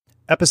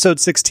Episode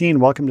 16,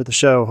 welcome to the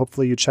show.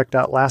 Hopefully you checked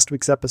out last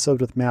week's episode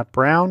with Matt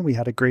Brown. We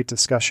had a great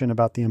discussion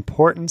about the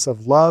importance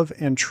of love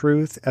and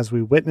truth as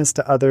we witness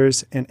to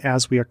others and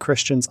as we are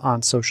Christians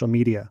on social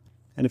media.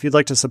 And if you'd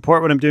like to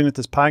support what I'm doing with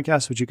this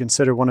podcast, would you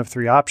consider one of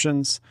three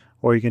options?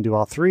 Or you can do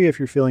all three if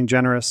you're feeling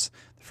generous.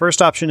 The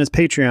first option is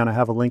Patreon. I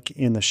have a link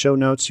in the show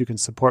notes. You can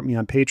support me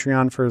on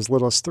Patreon for as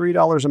little as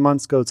 $3 a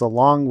month. Goes a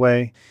long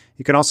way.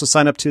 You can also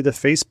sign up to the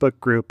Facebook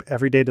group,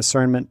 Everyday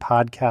Discernment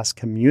Podcast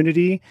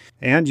Community,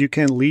 and you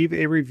can leave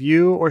a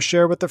review or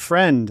share with a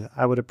friend.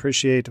 I would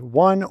appreciate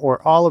one or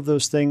all of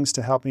those things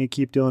to help me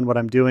keep doing what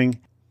I'm doing.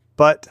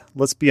 But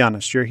let's be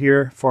honest, you're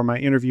here for my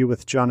interview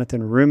with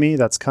Jonathan Roumie.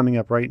 That's coming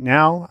up right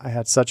now. I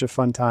had such a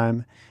fun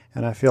time,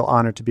 and I feel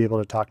honored to be able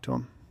to talk to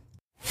him.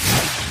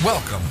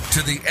 Welcome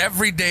to the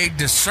Everyday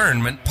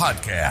Discernment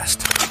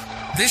Podcast.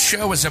 This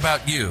show is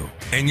about you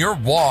and your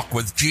walk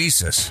with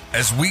Jesus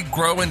as we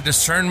grow in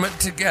discernment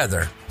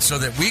together so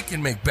that we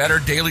can make better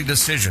daily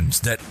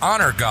decisions that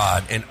honor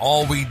God in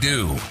all we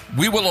do.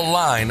 We will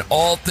align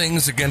all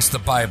things against the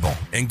Bible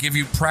and give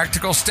you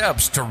practical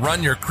steps to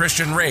run your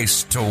Christian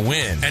race to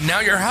win. And now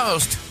your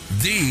host,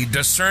 the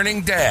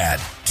discerning dad,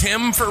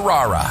 Tim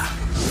Ferrara.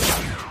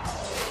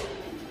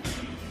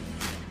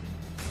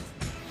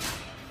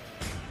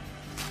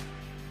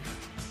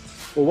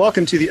 Well,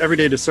 welcome to the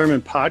Everyday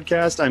Discernment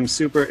Podcast. I'm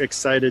super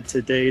excited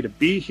today to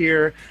be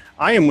here.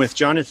 I am with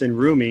Jonathan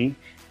Roumie.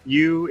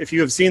 If you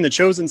have seen the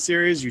Chosen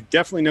series, you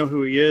definitely know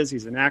who he is.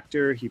 He's an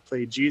actor. He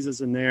played Jesus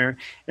in there,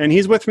 and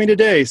he's with me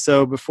today.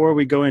 So before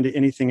we go into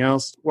anything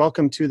else,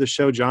 welcome to the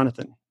show,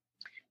 Jonathan.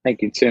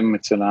 Thank you, Tim.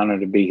 It's an honor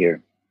to be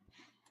here.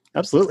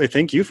 Absolutely.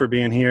 Thank you for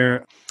being here.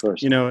 Of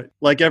course. You know,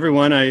 like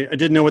everyone, I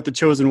didn't know what The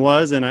Chosen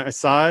was, and I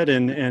saw it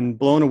and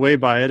blown away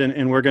by it.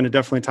 And we're going to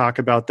definitely talk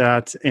about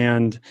that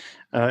and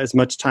as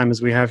much time as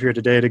we have here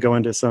today to go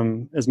into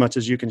as much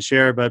as you can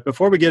share. But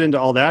before we get into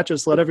all that,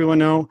 just let everyone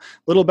know a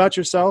little about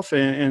yourself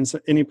and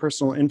any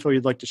personal info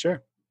you'd like to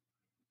share.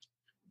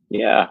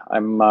 Yeah,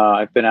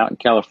 I've been out in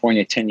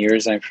California 10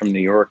 years. I'm from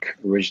New York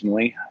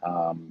originally.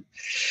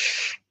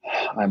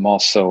 I'm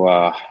also,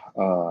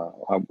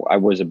 I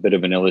was a bit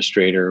of an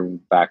illustrator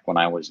back when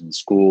I was in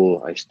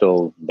school. I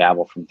still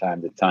dabble from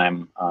time to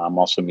time. I'm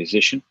also a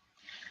musician,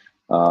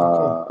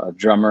 a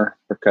drummer,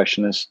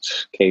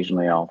 percussionist.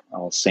 Occasionally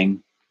I'll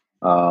sing.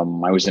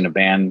 I was in a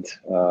band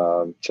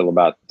till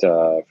about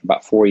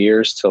 4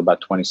 years, till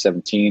about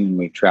 2017. And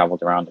we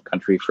traveled around the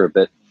country for a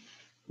bit,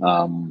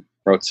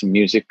 wrote some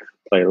music,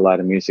 played a lot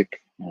of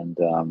music, and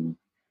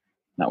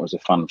that was a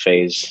fun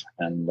phase.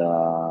 And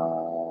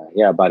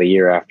about a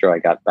year after I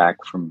got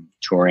back from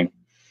touring,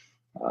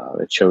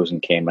 The Chosen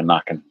came a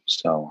knocking.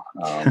 So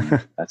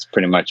that's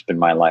pretty much been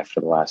my life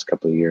for the last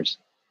couple of years.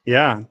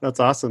 Yeah,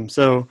 that's awesome.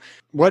 So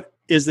what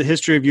is the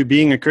history of you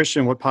being a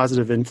Christian? What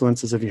positive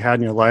influences have you had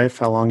in your life?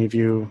 How long have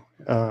you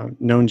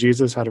known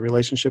Jesus, had a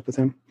relationship with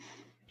him?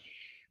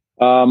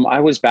 I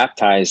was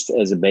baptized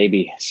as a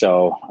baby,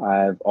 so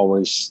I've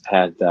always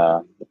had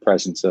the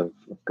presence of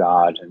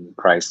God and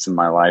Christ in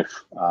my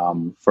life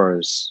for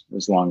as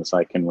long as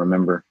I can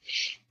remember.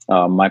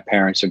 My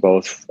parents are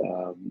both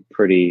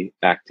pretty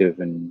active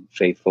and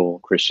faithful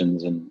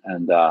Christians, and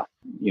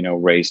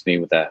raised me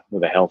with a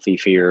healthy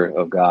fear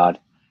of God.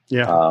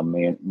 Yeah,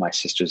 me and my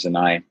sisters and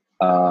I.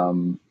 I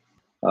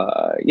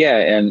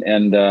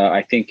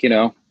think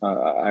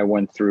I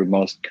went through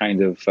most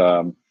kind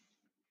of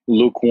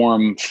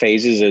lukewarm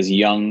phases as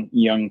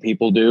young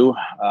people do,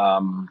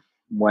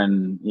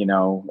 when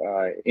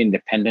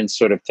independence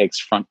sort of takes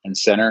front and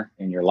center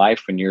in your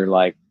life, when you're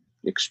like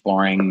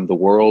exploring the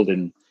world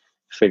and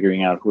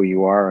figuring out who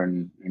you are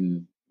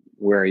and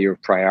where your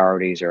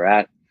priorities are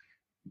at.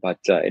 But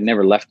it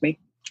never left me.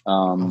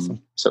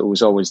 Awesome. So it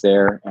was always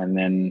there. And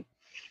then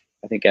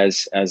I think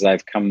as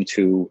I've come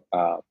to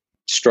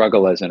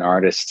struggle as an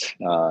artist,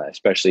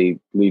 especially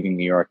leaving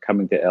New York,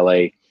 coming to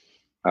LA,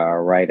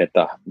 right at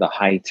the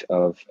height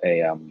of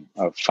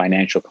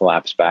financial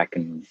collapse back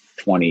in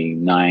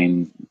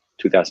 2009,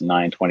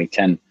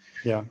 2010.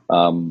 Yeah.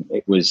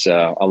 It was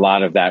a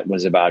lot of that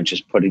was about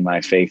just putting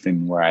my faith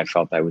in where I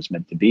felt I was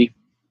meant to be,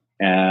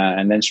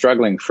 and then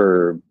struggling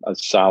for a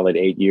solid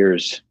 8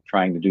 years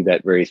trying to do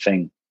that very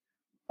thing,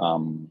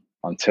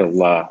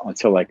 until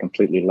I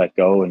completely let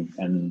go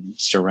and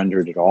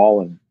surrendered it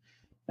all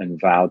and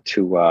vowed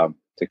to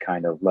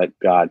kind of let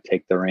God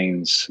take the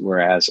reins,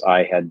 whereas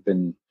I had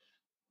been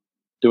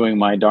doing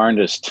my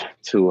darndest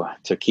to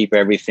keep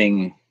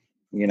everything,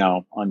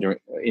 under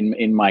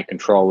in my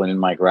control and in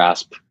my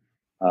grasp.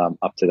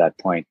 Up to that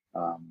point,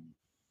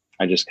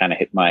 I just kind of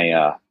hit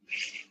my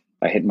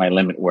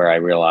limit where I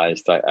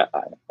realized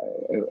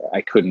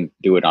I couldn't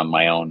do it on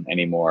my own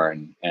anymore,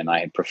 and I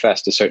had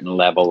professed a certain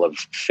level of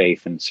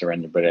faith and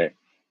surrender, but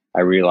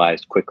I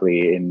realized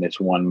quickly in this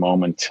one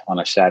moment on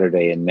a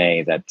Saturday in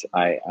May that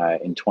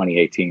in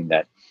 2018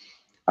 that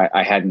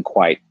I hadn't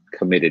quite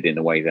committed in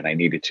the way that I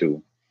needed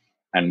to,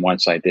 and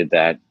once I did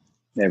that,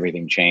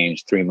 everything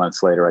changed. 3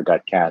 months later, I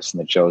got cast in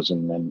The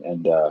Chosen,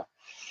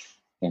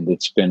 and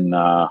it's been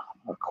a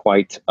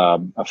quite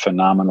a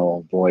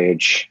phenomenal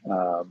voyage,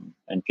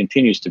 and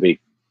continues to be.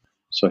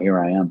 So here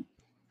I am.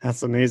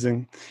 That's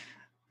amazing.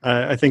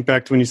 I think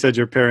back to when you said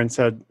your parents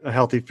had a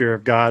healthy fear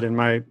of God, and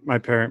my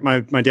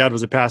dad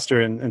was a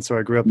pastor, and so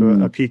I grew up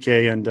a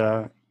PK, and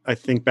I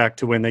think back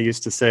to when they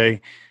used to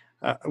say,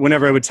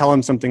 whenever I would tell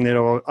them something, they'd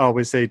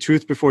always say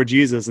truth before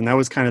Jesus. And that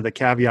was kind of the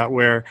caveat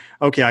where,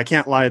 okay, I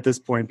can't lie at this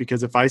point,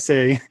 because if I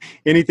say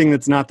anything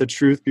that's not the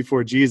truth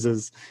before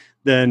Jesus,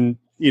 then,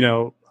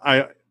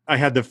 I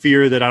had the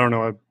fear that I don't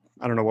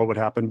know what would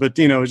happen, but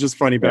it was just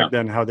funny back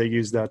then how they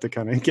used that to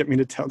kind of get me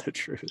to tell the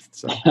truth.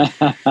 So,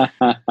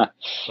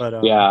 but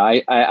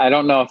I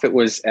don't know if it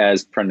was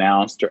as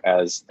pronounced or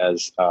as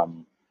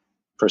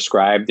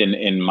prescribed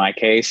in my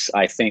case.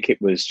 I think it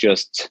was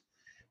just,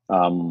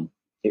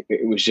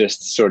 it was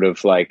just sort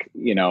of like,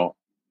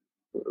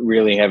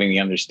 really having the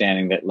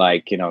understanding that,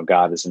 like,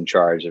 God is in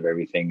charge of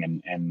everything,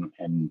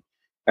 and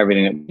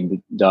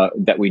everything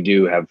that we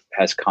do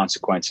has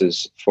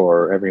consequences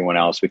for everyone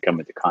else we come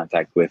into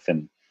contact with,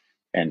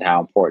 and how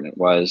important it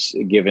was,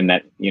 given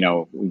that,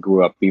 we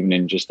grew up even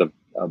in just a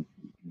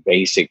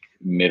basic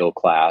middle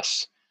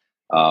class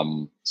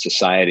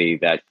society,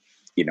 that,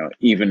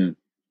 even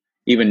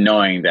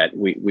knowing that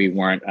we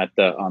weren't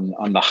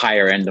on the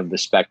higher end of the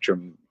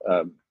spectrum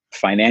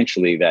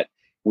financially, that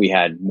we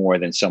had more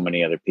than so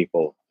many other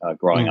people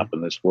growing up in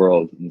this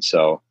world. And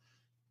so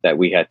that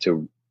we had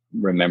to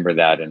remember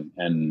that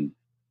and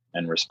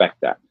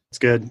respect that. That's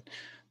good.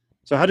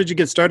 So how did you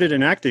get started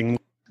in acting?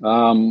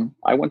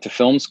 I went to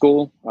film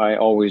school. I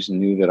always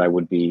knew that I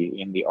would be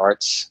in the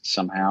arts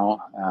somehow.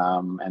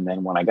 And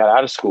then when I got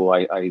out of school,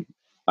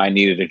 I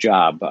needed a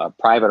job.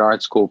 Private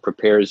art school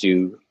prepares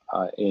you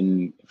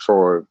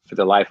for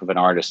the life of an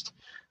artist,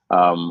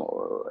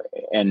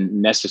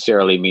 and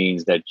necessarily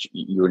means that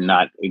you're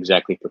not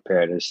exactly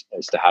prepared as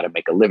to how to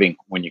make a living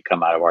when you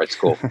come out of art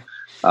school.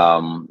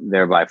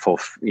 Thereby,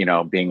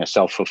 being a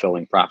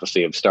self-fulfilling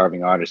prophecy of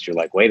starving artists. You're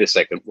like, wait a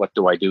second, what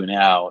do I do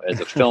now as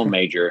a film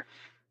major?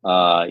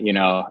 I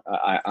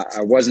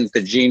wasn't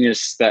the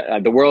genius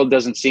that the world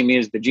doesn't see me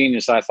as the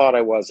genius I thought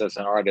I was as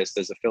an artist,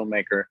 as a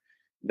filmmaker.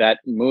 That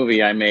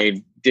movie I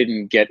made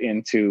didn't get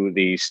into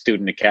the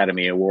Student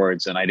Academy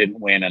Awards, and I didn't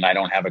win, and I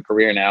don't have a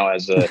career now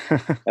as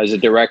a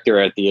director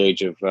at the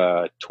age of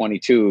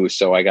 22.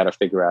 So I got to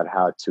figure out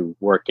how to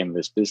work in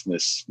this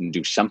business and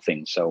do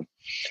something. So,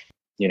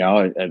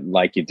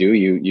 like you do,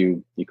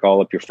 you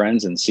call up your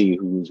friends and see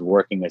who's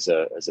working as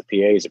a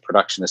PA, as a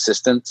production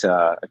assistant,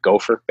 a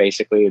gopher,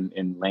 basically,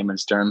 in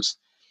layman's terms.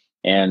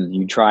 And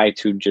you try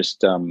to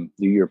just do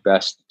your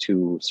best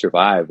to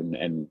survive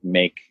and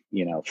make,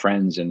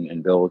 friends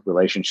and build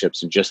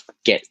relationships and just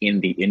get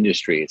in the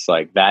industry. It's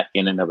like that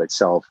in and of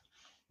itself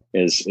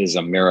is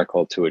a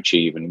miracle to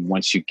achieve. And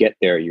once you get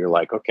there, you're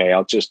like, okay,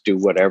 I'll just do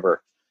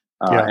whatever.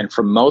 And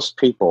for most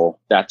people,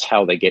 that's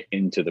how they get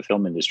into the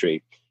film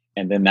industry.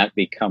 And then that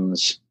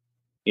becomes,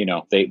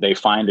 they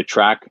find a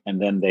track, and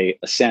then they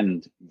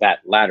ascend that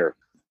ladder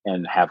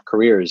and have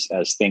careers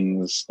as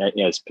in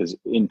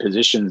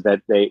positions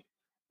that they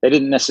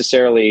didn't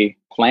necessarily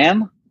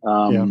plan.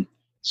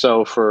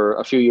 So for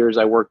a few years,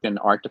 I worked in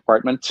art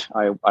department.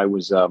 I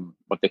was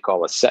what they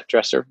call a set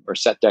dresser or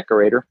set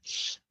decorator.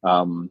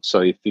 So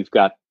if you've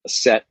got a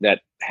set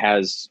that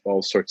has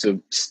all sorts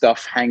of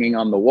stuff hanging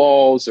on the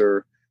walls,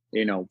 or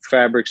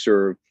fabrics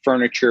or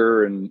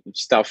furniture and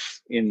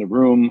stuff in the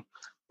room,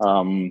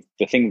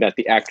 the thing that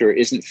the actor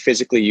isn't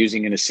physically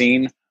using in a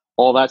scene,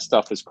 all that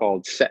stuff is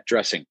called set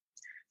dressing.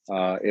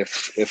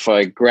 If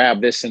I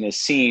grab this in a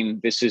scene,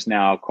 this is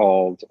now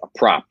called a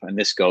prop, and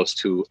this goes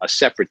to a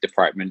separate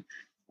department,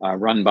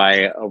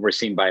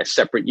 overseen by a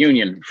separate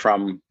union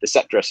from the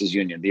set dressers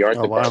union, the art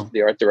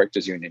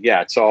directors union.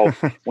 Yeah, it's all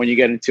when you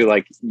get into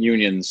like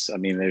unions. I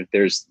mean,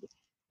 there's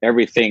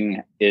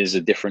everything is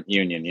a different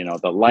union.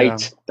 The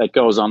light that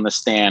goes on the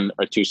stand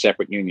are two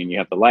separate unions. You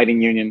have the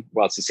lighting union.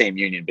 Well, it's the same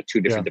union, but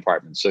two different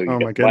departments. So you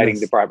have the lighting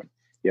department,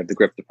 you have the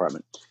grip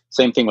department.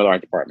 Same thing with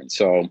art department.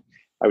 So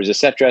I was a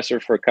set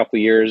dresser for a couple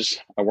of years.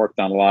 I worked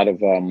on a lot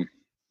of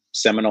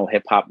seminal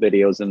hip hop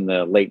videos in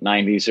the late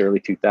 90s, early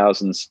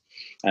 2000s.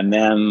 And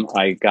then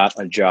I got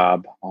a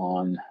job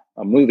on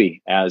a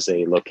movie as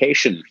a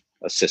location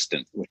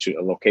assistant, which is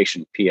a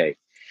location PA.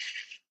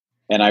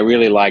 And I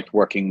really liked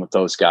working with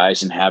those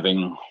guys and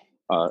having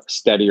a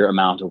steadier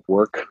amount of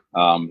work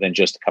than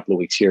just a couple of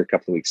weeks here, a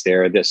couple of weeks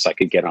there. This, I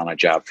could get on a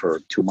job for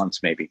 2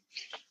 months maybe.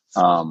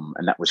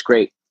 And that was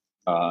great.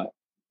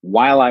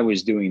 While I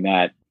was doing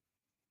that,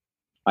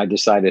 I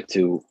decided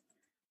to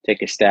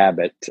take a stab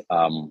at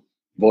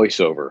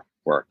voiceover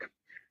work.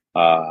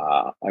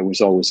 I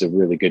was always a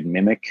really good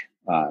mimic,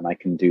 and I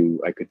could do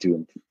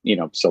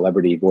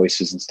celebrity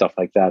voices and stuff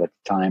like that at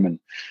the time.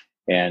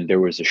 And there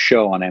was a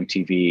show on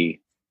MTV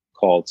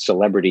called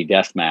Celebrity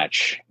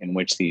Deathmatch, in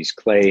which these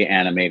clay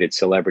animated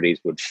celebrities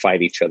would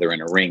fight each other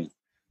in a ring.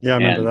 Yeah, I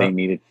remember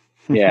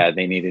that.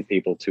 They needed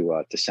people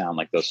to sound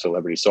like those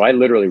celebrities. So I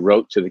literally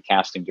wrote to the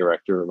casting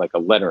director like a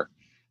letter,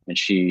 and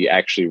she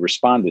actually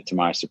responded to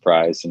my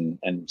surprise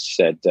and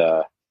said,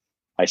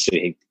 I said,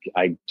 hey,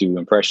 I do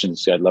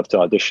impressions. I'd love to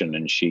audition.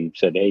 And she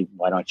said, hey,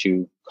 why don't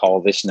you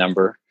call this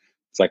number?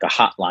 It's like a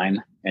hotline.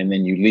 And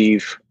then you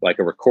leave like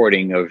a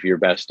recording of your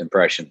best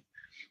impression.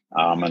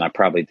 And I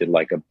probably did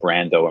like a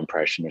Brando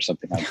impression or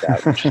something like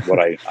that, which is what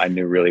I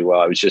knew really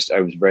well. I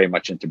was very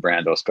much into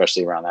Brando,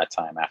 especially around that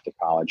time after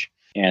college.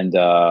 And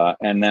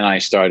then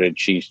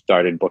she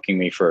started booking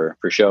me for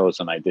shows,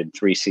 and I did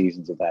 3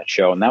 seasons of that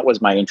show. And that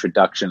was my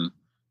introduction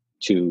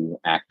to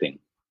acting.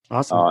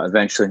 Awesome.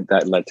 Eventually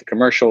that led to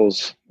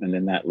commercials, and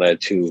then that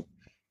led to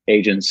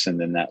agents, and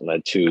then that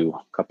led to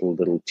a couple of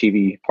little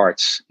TV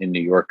parts in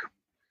New York,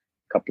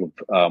 a couple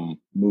of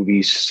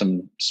movies,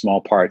 some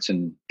small parts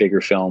in bigger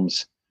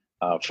films,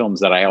 films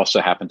that I also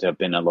happened to have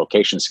been a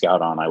location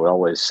scout on. I would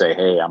always say,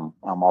 hey, I'm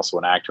also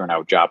an actor, and I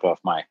would drop off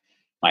my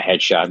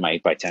headshot, my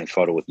 8x10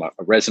 photo with a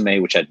resume,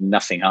 which had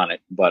nothing on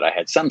it, but I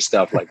had some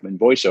stuff like in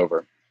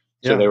voiceover.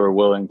 So they were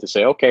willing to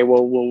say, okay,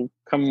 well, we'll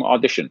come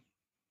audition.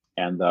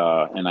 And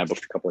I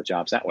booked a couple of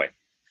jobs that way.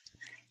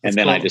 And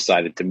then cool. I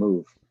decided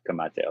to come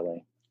out to LA.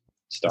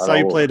 I saw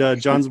you played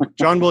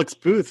John Wilkes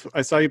Booth.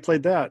 I saw you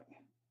played that.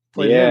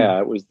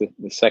 It was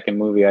the second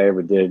movie I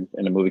ever did,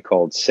 in a movie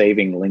called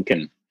Saving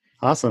Lincoln.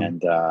 Awesome.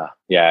 And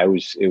it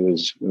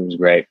was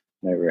great.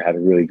 I had a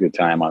really good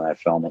time on that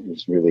film. It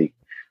was really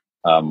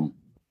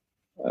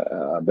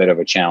a bit of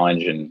a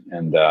challenge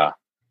and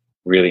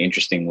really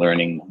interesting,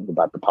 learning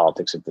about the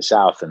politics of the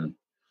South and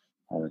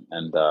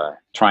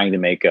trying to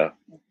make a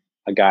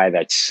guy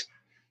that's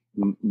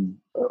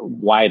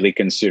widely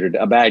considered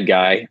a bad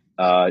guy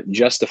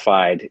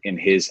justified in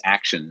his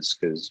actions,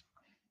 because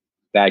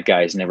bad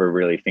guys never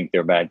really think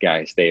they're bad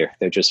guys. They're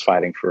just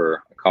fighting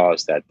for a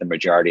cause that the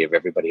majority of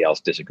everybody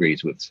else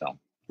disagrees with. So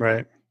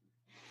right.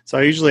 So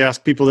I usually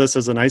ask people this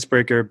as an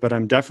icebreaker, but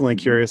I'm definitely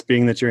curious,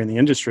 being that you're in the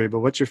industry, but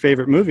what's your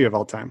favorite movie of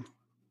all time?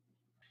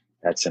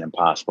 That's an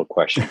impossible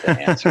question to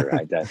answer.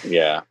 It's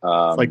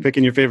like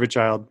picking your favorite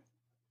child.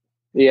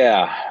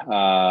 Yeah.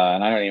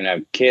 And I don't even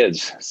have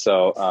kids.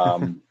 So,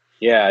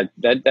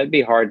 that'd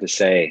be hard to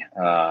say.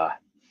 I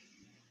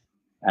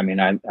mean,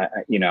 I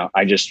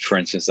just, for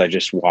instance, I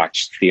just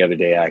watched the other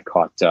day, I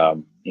caught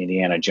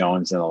Indiana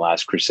Jones and the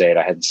Last Crusade.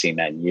 I hadn't seen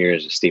that in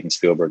years. Steven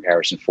Spielberg,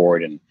 Harrison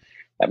Ford, and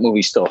that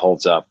movie still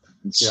holds up.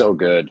 It's so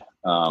good.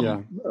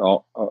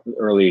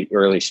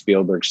 Early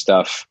Spielberg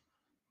stuff.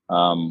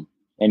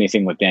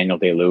 Anything with Daniel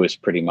Day-Lewis,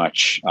 pretty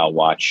much I'll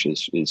watch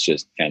is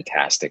just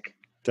fantastic.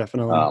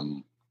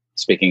 Definitely.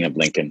 Speaking of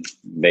Lincoln,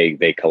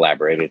 they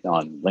collaborated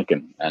on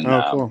Lincoln, and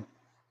cool.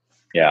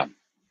 Yeah.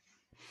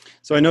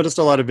 So I noticed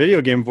a lot of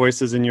video game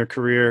voices in your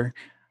career,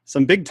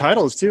 some big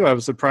titles too. I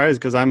was surprised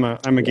because I'm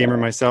a gamer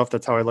myself.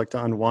 That's how I like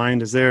to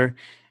unwind. Is there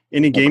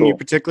any game you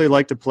particularly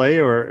like to play,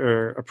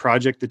 or a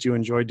project that you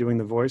enjoy doing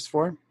the voice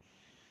for?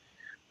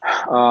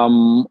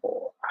 I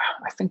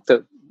think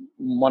that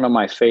one of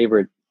my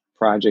favorite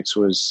projects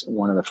was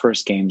one of the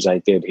first games I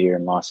did here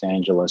in Los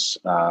Angeles,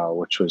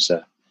 which was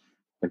a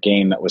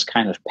game that was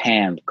kind of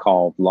panned,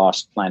 called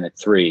Lost Planet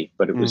 3,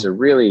 but it was a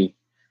really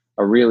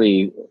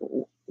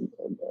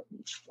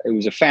it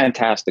was a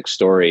fantastic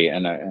story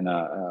and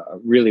a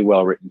really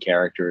well written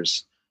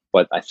characters,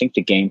 but I think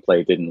the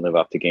gameplay didn't live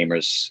up to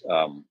gamers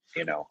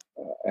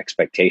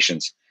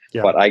expectations.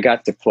 But I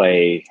got to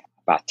play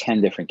about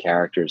 10 different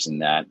characters in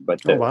that,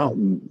 but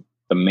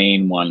the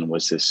main one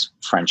was this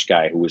French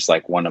guy who was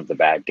like one of the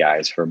bad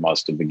guys for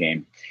most of the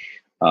game,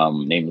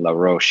 named La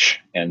Roche.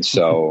 And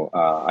so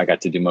I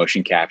got to do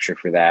motion capture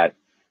for that,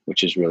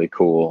 which is really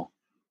cool.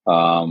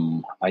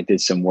 I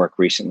did some work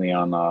recently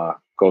on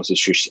Ghost of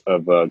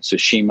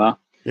Tsushima.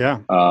 Yeah.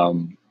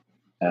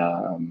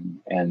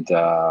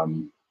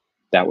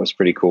 That was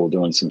pretty cool,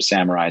 doing some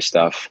samurai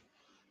stuff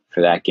for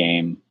that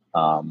game.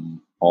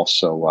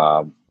 Also,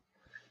 I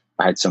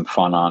had some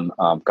fun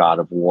on God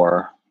of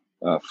War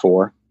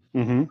 4.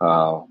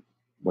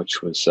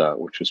 Which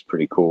was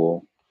pretty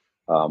cool.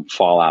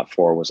 Fallout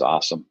 4 was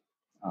awesome.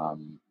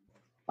 Those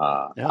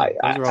are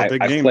all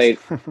big games.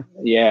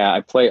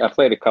 I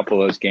played a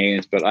couple of those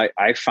games, but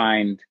I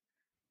find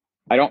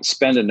I don't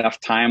spend enough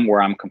time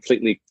where I'm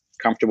completely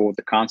comfortable with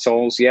the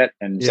consoles yet.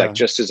 And it's like,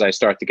 just as I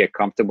start to get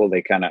comfortable,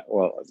 they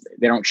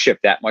they don't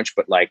shift that much,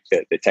 but like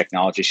the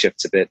technology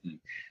shifts a bit. And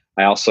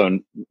I also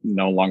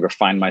no longer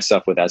find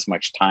myself with as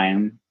much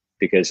time,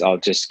 because I'll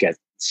just get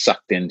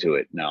sucked into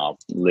it. Now I'll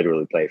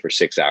literally play for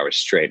 6 hours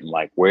straight. And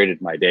like, where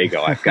did my day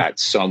go? I've got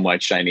so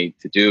much I need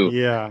to do.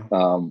 Yeah.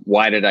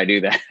 Why did I do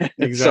that?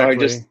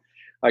 Exactly. So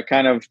I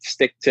kind of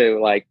stick to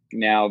like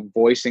now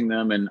voicing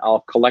them, and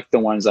I'll collect the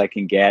ones I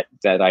can get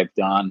that I've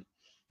done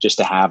just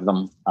to have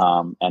them.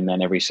 And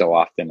then every so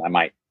often I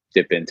might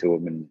dip into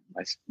them, and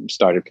I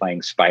started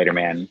playing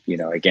Spider-Man,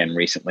 again,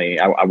 recently.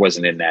 I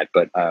wasn't in that,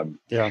 but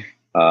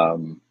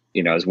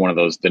it's one of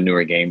those, the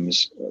newer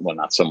games. Well,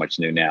 not so much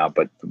new now,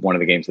 but one of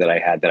the games that I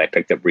had that I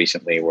picked up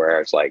recently, where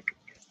it's like,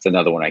 it's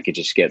another one I could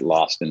just get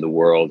lost in the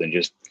world and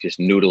just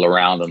noodle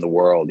around in the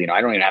world.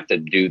 I don't even have to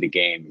do the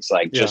game. It's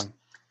like just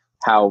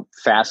how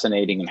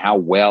fascinating and how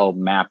well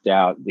mapped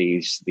out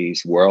these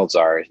worlds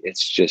are.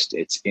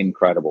 It's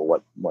incredible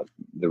what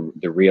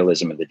the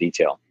realism and the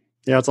detail.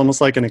 Yeah, it's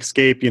almost like an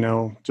escape,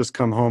 just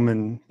come home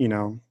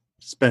and,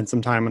 spend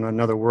some time in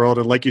another world.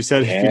 And like you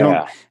said,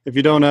 Yeah. if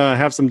you don't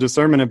have some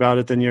discernment about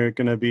it, then you're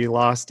going to be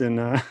lost in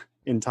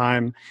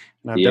time.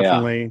 And I've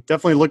Yeah.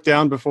 definitely looked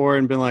down before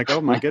and been like,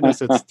 oh my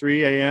goodness, it's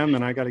 3 a.m.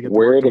 and I got to get to work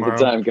Where did the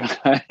tomorrow. time go?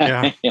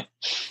 Yeah.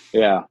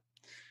 Yeah.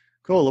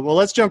 Cool. Well,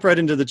 let's jump right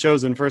into The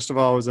Chosen. First of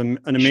all, it was an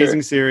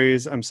amazing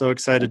series. I'm so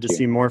excited to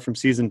see more from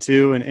season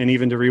 2 and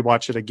even to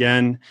rewatch it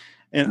again.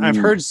 And I've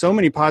heard so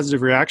many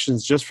positive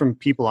reactions just from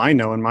people I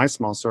know in my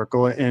small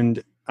circle.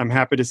 And I'm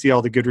happy to see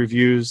all the good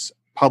reviews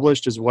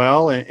published as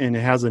well. And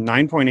it has a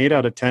 9.8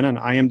 out of 10 on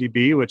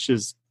IMDb, which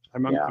is,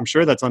 I'm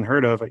sure that's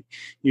unheard of.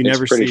 It's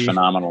pretty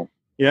phenomenal.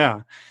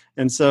 Yeah.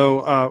 And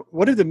so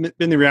what have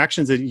been the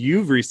reactions that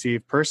you've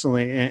received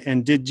personally?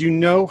 And did you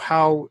know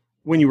how,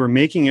 when you were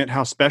making it,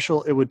 how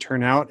special it would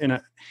turn out?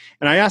 And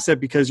I ask that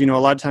because, a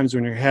lot of times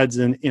when your head's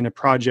in a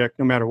project,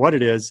 no matter what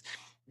it is,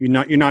 you're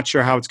not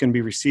sure how it's going to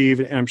be received.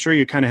 And I'm sure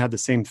you kind of had the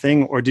same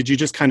thing, or did you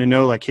just kind of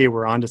know like, hey,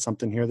 we're onto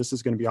something here. This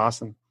is going to be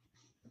awesome.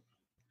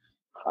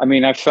 I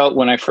mean, I felt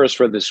when I first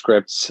read the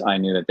scripts, I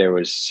knew that there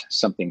was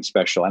something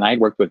special. And I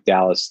worked with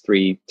Dallas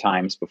 3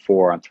 times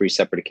before on 3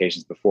 separate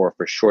occasions before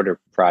for shorter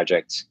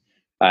projects.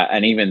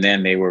 And even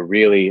then they were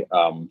really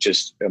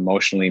just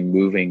emotionally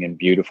moving and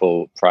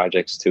beautiful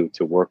projects to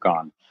work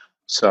on.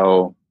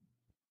 So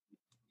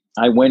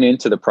I went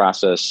into the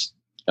process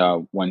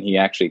when he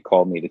actually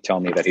called me to tell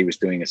me that he was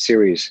doing a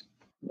series,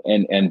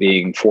 and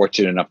being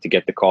fortunate enough to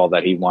get the call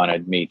that he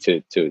wanted me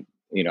to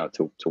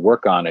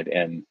work on it,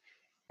 and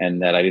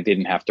that I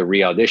didn't have to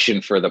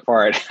re-audition for the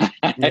part.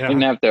 I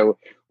didn't have to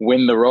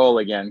win the role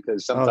again,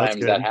 because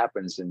sometimes that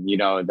happens. And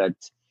that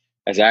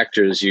as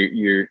actors,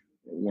 you're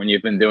when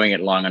you've been doing it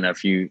long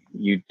enough, you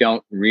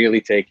don't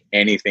really take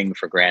anything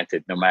for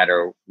granted, no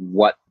matter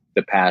what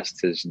the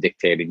past has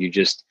dictated. You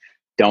just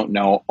don't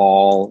know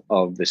all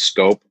of the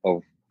scope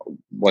of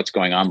what's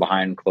going on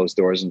behind closed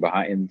doors and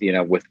behind,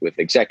 with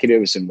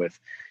executives and with,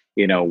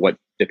 what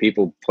the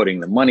people putting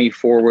the money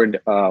forward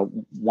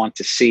want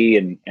to see.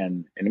 And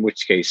in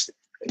which case,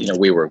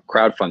 we were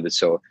crowdfunded.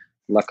 So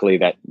luckily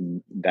that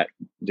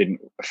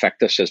didn't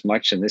affect us as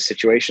much in this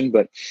situation,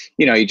 but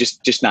you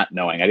just not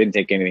knowing. I didn't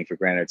take anything for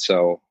granted.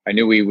 So I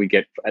knew we would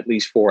get at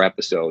least 4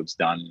 episodes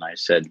done. And I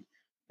said,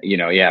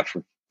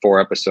 for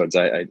 4 episodes,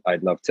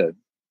 I'd love to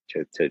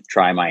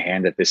try my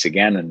hand at this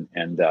again.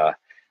 And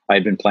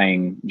I'd been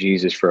playing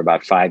Jesus for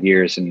about 5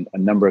 years in a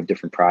number of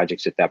different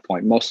projects at that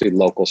point, mostly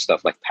local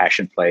stuff like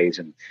passion plays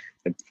and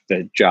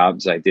the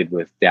jobs I did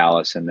with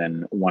Dallas. And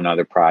then one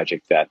other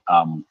project that,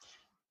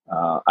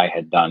 I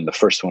had done, the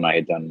first one I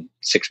had done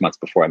 6 months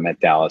before I met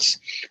Dallas.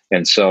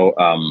 And so,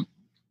 I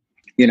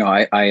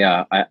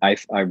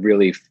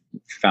really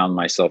found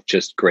myself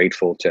just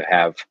grateful to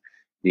have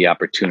the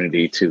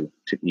opportunity to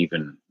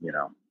even,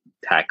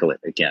 tackle it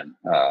again.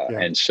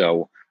 And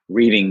so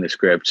reading the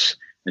scripts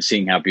and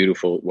seeing how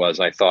beautiful it was,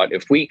 I thought,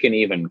 if we can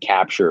even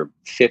capture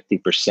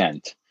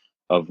 50%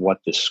 of what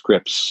the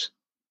scripts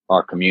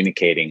are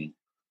communicating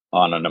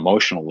on an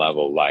emotional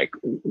level, like,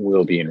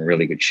 we'll be in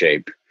really good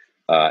shape.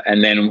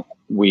 And then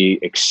we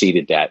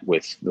exceeded that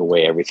with the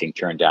way everything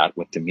turned out,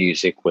 with the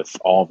music, with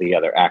all the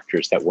other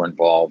actors that were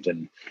involved.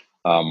 And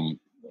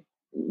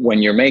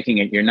when you're making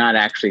it, you're not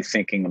actually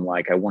thinking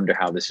like, I wonder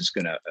how this is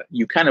going to,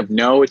 you kind of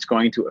know it's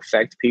going to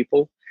affect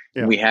people.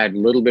 Yeah. We had a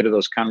little bit of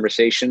those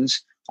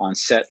conversations on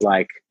set,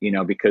 like,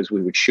 because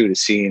we would shoot a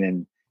scene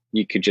and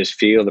you could just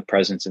feel the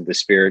presence of the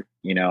Spirit,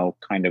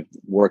 kind of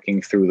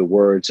working through the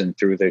words and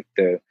through the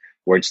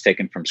words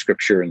taken from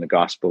Scripture and the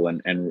gospel,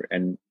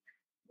 and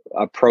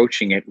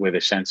approaching it with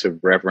a sense of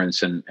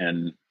reverence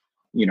and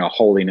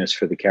holiness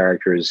for the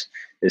characters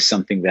is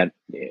something that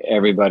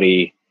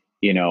everybody,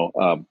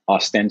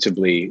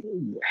 ostensibly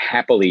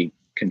happily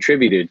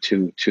contributed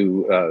to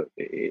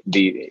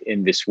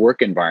in this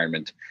work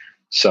environment.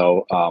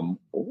 So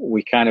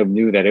we kind of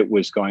knew that it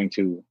was going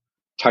to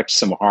touch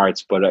some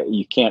hearts, but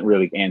you can't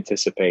really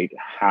anticipate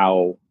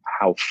how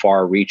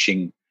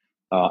far-reaching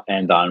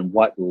and on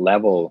what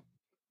level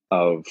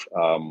of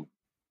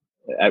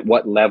at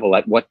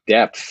what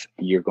depth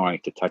you're going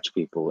to touch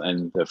people.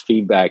 And the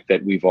feedback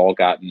that we've all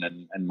gotten,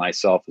 and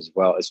myself as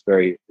well, is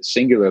very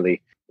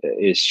singularly,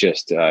 is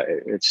just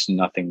it's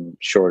nothing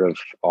short of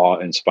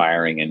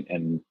awe-inspiring,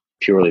 and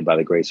purely by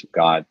the grace of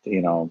God,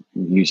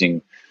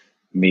 using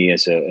me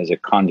as a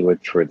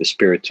conduit for the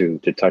Spirit to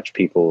touch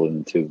people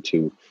and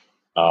to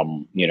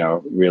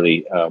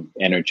really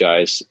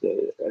energize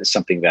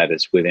something that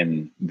is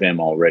within them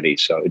already.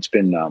 So it's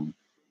been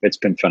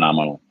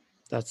phenomenal.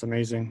 That's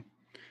amazing.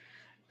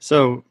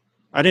 So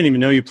I didn't even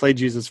know you played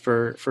Jesus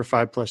for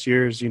 5+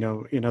 years,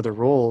 in other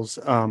roles.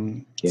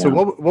 So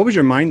what was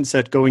your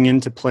mindset going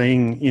into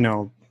playing,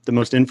 the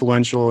most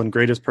influential and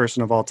greatest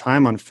person of all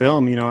time on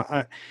film?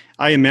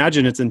 I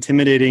imagine it's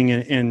intimidating,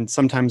 and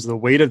sometimes the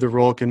weight of the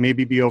role can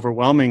maybe be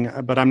overwhelming,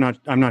 but I'm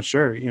not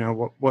sure,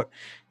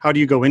 how do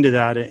you go into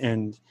that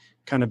and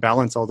kind of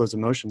balance all those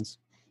emotions?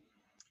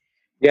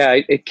 Yeah,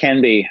 it can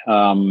be.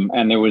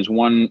 And there was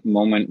one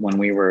moment when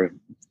we were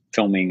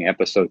filming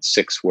episode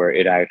 6, where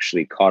it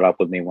actually caught up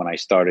with me when I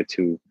started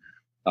to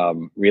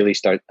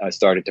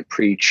started to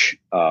preach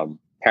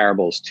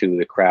parables to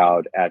the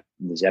crowd at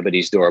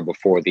Zebedee's door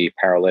before the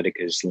paralytic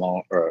is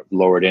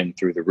lowered in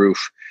through the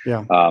roof.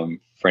 Yeah.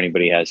 For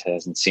anybody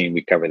hasn't seen,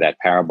 we cover that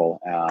parable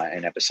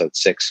in episode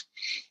 6,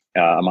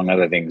 among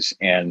other things.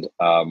 And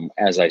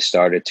as I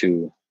started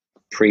to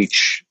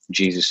preach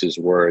Jesus's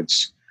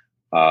words,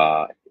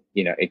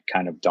 it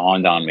kind of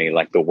dawned on me,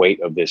 like the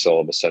weight of this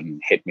all of a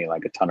sudden hit me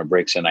like a ton of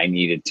bricks, and I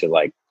needed to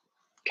like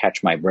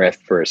catch my breath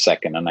for a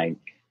second. And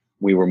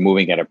we were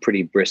moving at a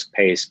pretty brisk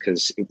pace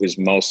because it was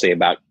mostly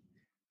about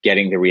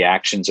getting the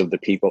reactions of the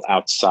people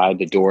outside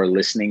the door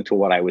listening to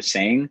what I was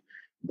saying.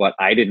 But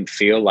I didn't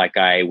feel like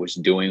I was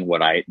doing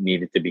what I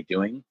needed to be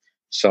doing.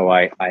 So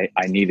I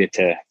needed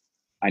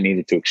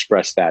to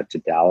express that to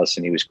Dallas,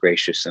 and he was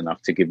gracious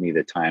enough to give me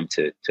the time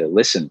to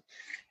listen.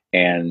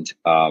 And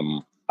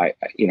I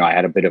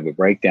had a bit of a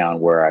breakdown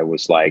where I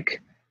was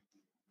like,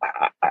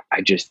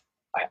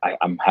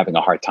 I'm having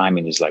a hard time.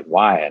 And he's like,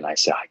 why? And I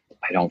said,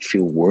 I don't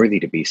feel worthy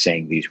to be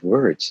saying these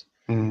words.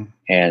 Mm.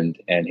 And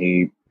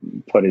he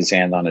put his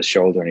hand on his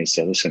shoulder and he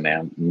said, listen,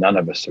 man, none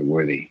of us are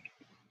worthy,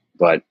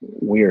 but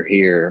we're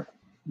here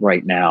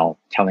right now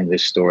telling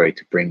this story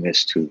to bring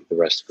this to the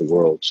rest of the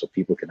world so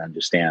people can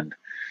understand,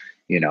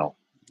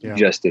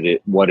 just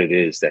what it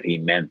is that he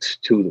meant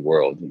to the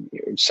world.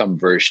 Some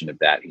version of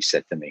that, he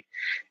said to me.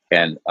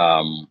 And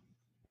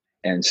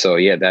so,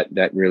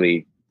 that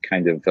really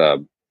kind of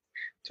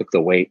took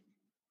the weight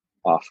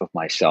off of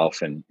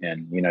myself. And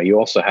you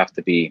also have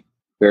to be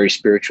very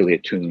spiritually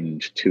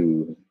attuned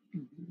to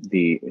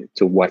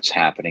what's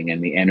happening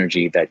and the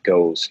energy that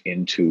goes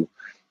into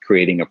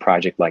creating a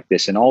project like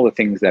this, and all the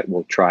things that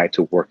will try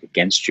to work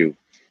against you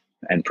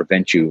and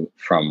prevent you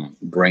from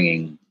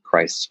bringing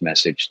Christ's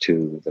message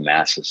to the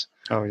masses.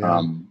 Oh,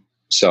 yeah.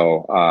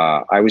 So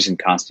I was in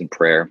constant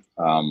prayer,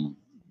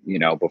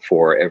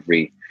 before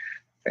every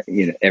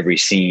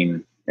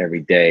scene,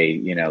 every day.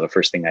 The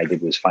first thing I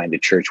did was find a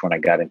church when I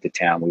got into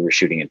town. We were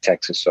shooting in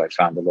Texas, so I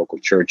found a local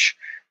church.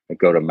 I'd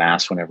go to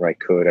mass whenever I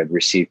could. I'd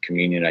receive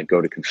communion. I'd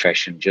go to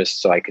confession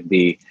just so I could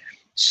be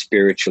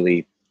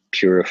spiritually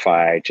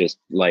purified, just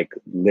like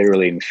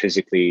literally and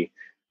physically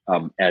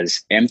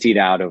as emptied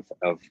out of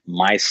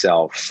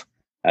myself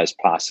as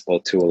possible,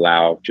 to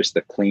allow just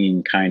a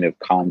clean kind of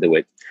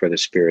conduit for the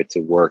Spirit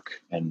to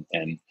work and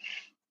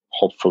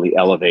hopefully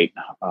elevate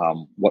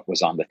what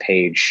was on the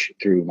page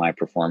through my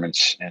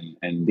performance,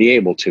 and be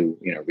able to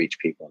reach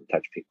people and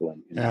touch people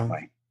in that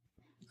way.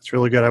 It's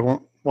really good. I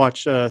won't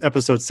watch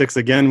episode 6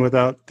 again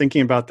without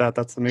thinking about that.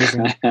 That's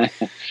amazing.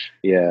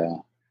 Yeah.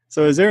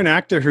 So is there an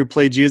actor who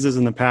played Jesus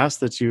in the past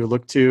that you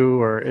looked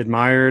to or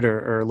admired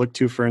or looked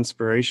to for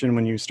inspiration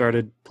when you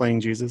started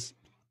playing Jesus?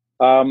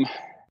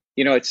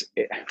 It's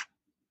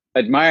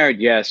admired,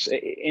 yes.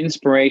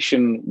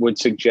 Inspiration would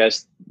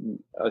suggest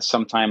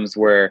sometimes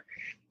where,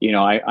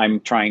 I'm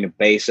trying to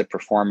base a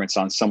performance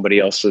on somebody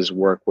else's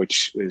work,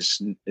 which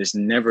should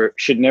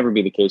never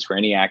be the case for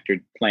any actor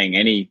playing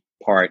any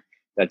part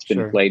that's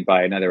been played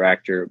by another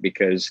actor,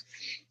 because,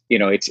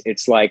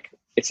 it's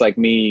like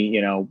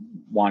me,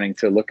 wanting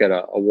to look at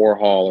a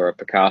Warhol or a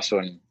Picasso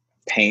and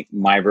paint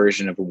my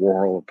version of a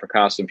Warhol or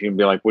Picasso. And people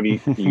be like, what are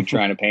you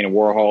trying to paint, a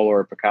Warhol or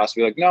a Picasso?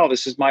 Be like, no,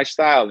 this is my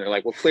style. And they're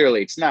like, well,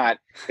 clearly it's not.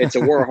 It's a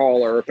Warhol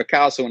or a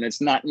Picasso, and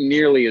it's not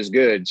nearly as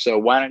good. So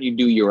why don't you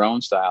do your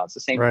own style? It's the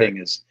same thing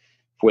as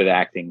with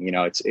acting.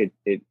 It's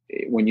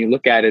when you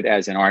look at it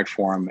as an art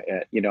form,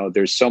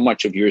 there's so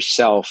much of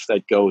yourself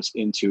that goes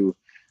into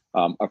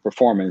a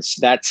performance.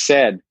 That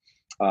said,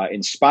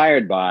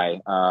 inspired by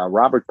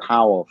Robert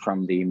Powell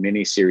from the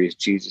miniseries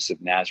Jesus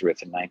of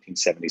Nazareth in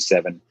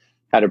 1977,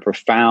 had a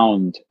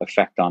profound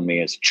effect on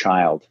me as a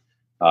child,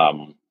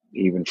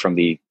 even from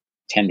the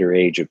tender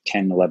age of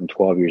 10, 11,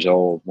 12 years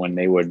old, when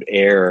they would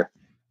air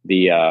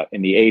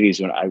in the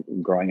 80s, when I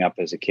growing up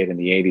as a kid in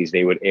the 80s,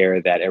 they would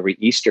air that every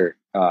Easter.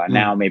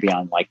 Now maybe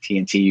on like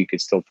TNT, you could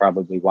still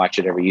probably watch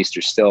it every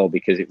Easter still,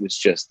 because it was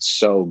just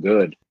so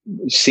good.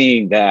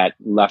 Seeing that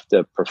left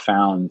a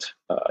profound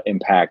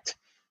impact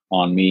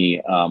on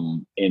me.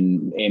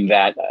 In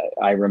that,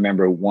 I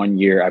remember one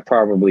year, I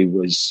probably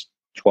was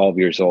 12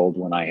 years old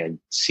when I had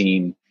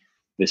seen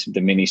the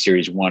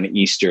miniseries one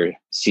Easter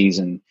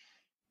season,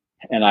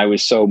 and I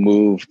was so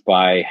moved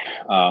by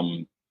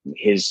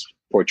his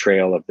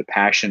portrayal of the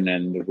Passion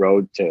and the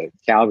road to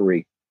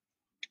Calvary,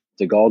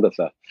 to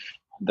Golgotha,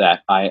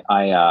 that I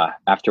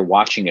after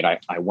watching it,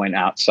 I went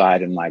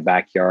outside in my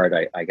backyard.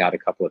 I got a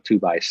couple of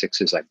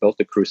 2x6s. I built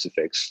a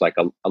crucifix, like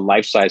a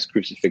life-size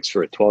crucifix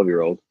for a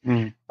 12-year-old.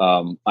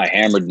 I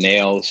hammered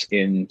nails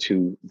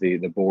into the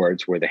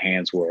boards where the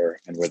hands were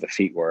and where the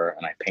feet were,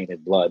 and I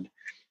painted blood.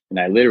 And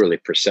I literally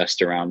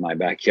processed around my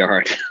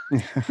backyard,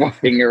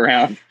 walking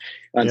around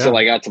until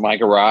I got to my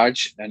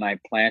garage, and I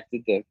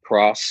planted the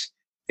cross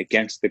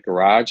against the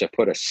garage. I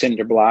put a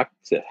cinder block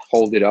to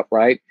hold it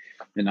upright,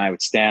 and I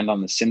would stand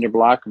on the cinder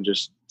block and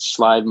just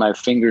slide my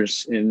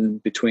fingers in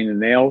between the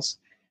nails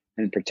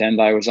and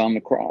pretend I was on the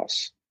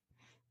cross.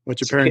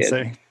 What'd your parents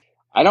say?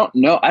 I don't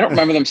know. I don't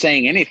remember them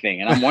saying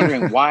anything. And I'm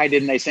wondering why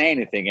didn't they say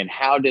anything? And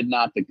how did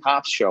not the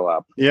cops show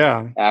up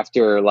Yeah.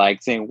 after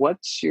like saying,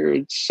 what's your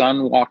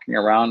son walking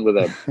around with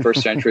a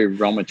first century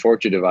Roman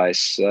torture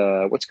device?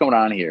 What's going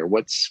on here?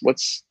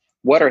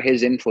 What are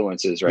his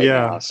influences right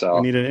now? We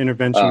So, need an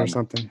intervention or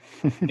something.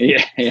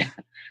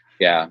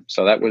 yeah.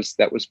 So that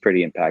was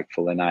pretty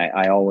impactful. And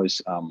I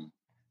always,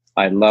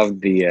 I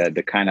loved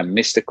the kind of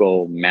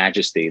mystical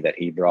majesty that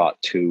he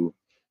brought to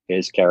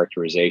his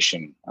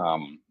characterization,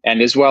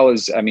 and as well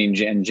as, I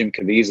mean, and Jim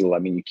Caviezel. I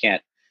mean, you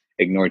can't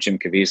ignore Jim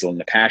Caviezel in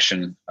The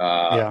Passion.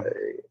 I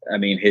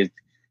mean,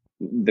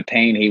 the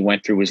pain he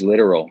went through was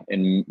literal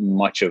in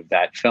much of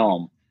that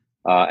film,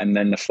 and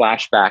then the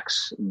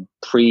flashbacks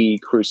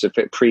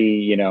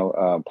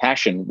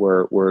Passion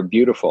were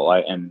beautiful.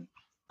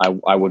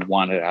 I would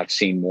want to have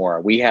seen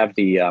more. We have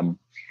the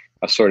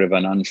a sort of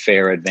an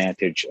unfair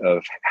advantage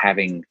of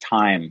having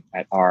time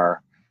at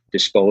our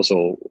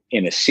disposal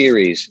in a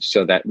series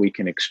so that we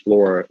can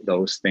explore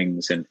those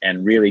things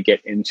and really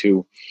get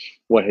into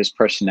what his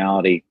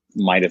personality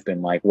might have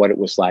been like, what it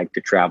was like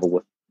to travel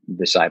with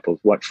disciples,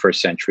 what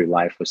first century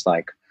life was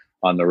like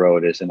on the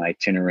road as an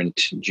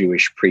itinerant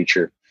Jewish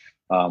preacher.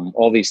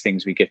 All these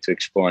things we get to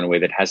explore in a way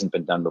that hasn't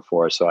been done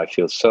before. So I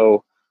feel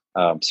so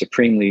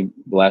supremely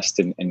blessed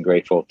and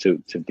grateful to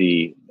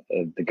be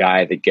the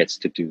guy that gets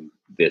to do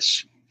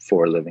this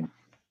for a living.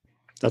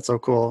 That's so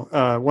cool.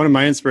 One of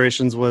my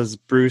inspirations was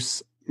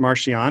Bruce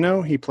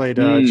Marciano. He played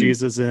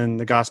Jesus in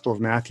the Gospel of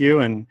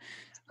Matthew. And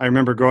I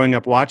remember growing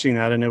up watching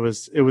that, and it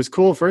was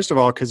cool, first of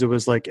all, because it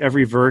was like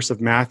every verse of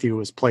Matthew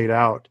was played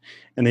out,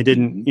 and they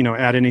didn't,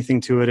 add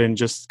anything to it. And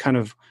just kind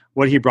of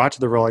what he brought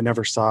to the role, I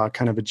never saw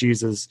kind of a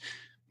Jesus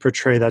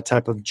portray that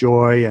type of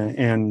joy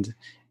and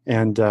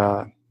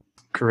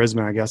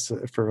charisma, I guess,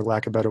 for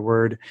lack of a better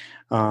word.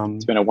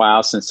 It's been a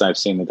while since I've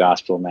seen the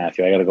Gospel of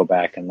Matthew. I got to go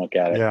back and look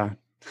at it. Yeah.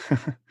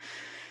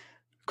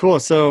 Cool.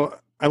 So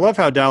I love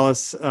how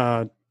Dallas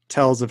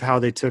tells of how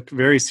they took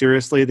very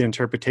seriously the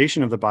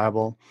interpretation of the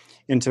Bible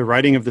into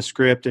writing of the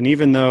script. And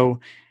even though,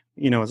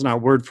 it's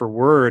not word for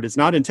word, it's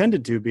not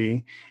intended to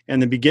be.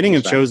 And the beginning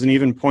of Chosen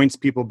even points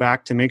people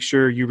back to make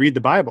sure you read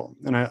the Bible.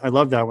 And I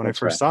love that when I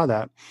first saw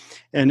that.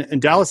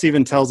 And Dallas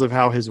even tells of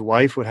how his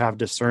wife would have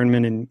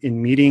discernment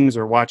in meetings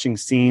or watching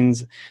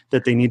scenes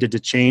that they needed to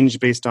change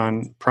based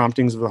on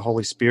promptings of the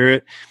Holy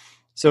Spirit.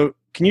 So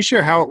can you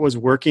share how it was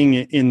working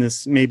in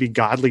this maybe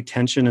godly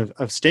tension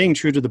of staying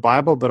true to the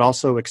Bible, but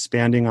also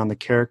expanding on the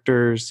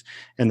characters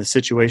and the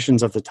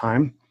situations of the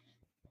time?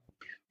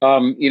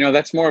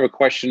 That's more of a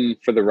question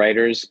for the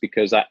writers,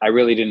 because I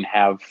really didn't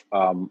have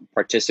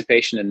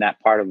participation in that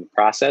part of the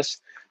process.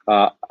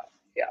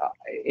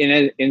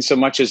 In so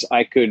much as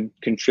I could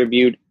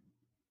contribute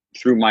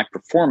through my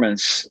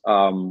performance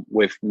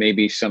with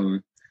maybe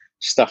some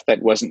stuff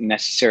that wasn't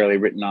necessarily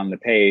written on the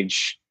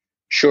page.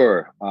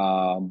 Sure.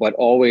 But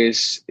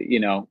always,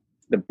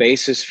 the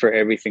basis for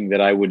everything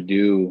that I would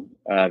do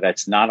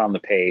that's not on the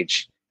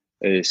page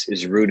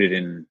is rooted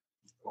in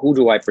who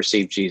do I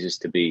perceive Jesus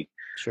to be?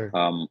 Sure.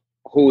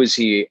 Who is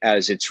he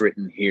as it's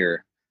written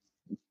here?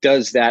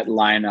 Does that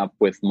line up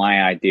with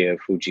my idea of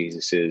who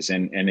Jesus is?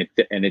 And it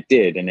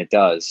did, and it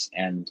does.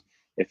 And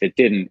if it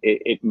didn't,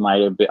 it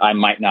might have been, I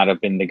might not have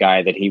been the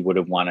guy that he would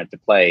have wanted to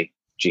play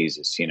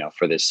Jesus,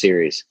 for this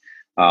series.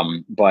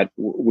 But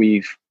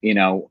we've,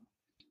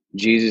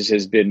 Jesus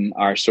has been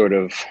our sort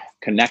of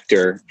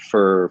connector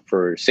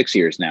for 6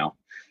 years now,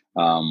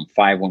 5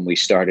 when we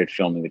started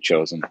filming The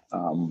Chosen.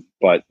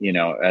 But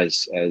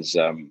as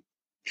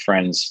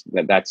friends,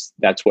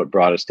 that's what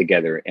brought us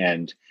together,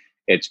 and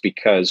it's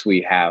because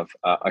we have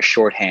a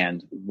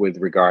shorthand with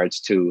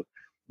regards to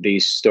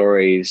these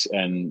stories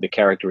and the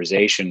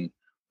characterization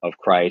of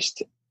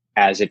Christ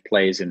as it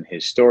plays in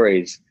his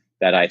stories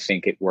that I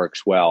think it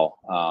works well.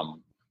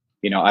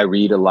 I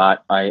read a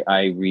lot.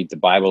 I read the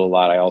Bible a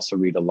lot. I also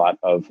read a lot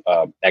of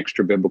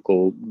extra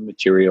biblical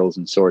materials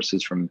and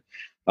sources from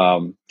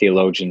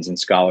theologians and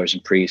scholars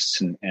and priests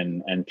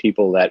and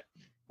people that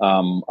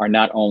are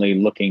not only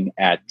looking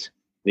at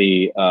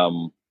the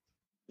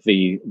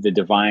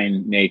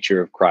divine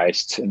nature of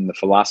Christ and the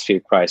philosophy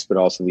of Christ, but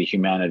also the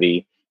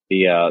humanity,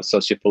 the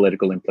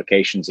sociopolitical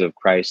implications of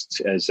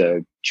Christ as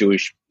a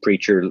Jewish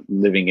preacher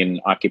living in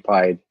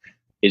occupied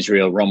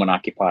Israel, Roman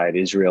occupied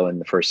Israel in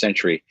the first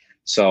century.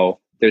 So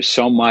there's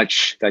so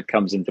much that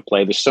comes into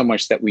play. There's so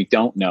much that we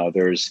don't know.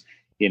 There's,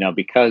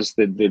 because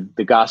the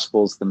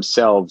Gospels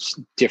themselves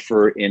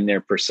differ in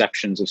their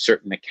perceptions of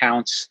certain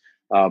accounts,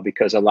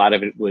 because a lot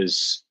of it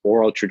was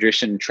oral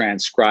tradition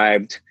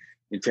transcribed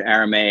into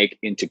Aramaic,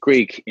 into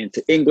Greek,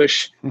 into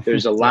English.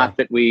 There's a lot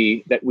that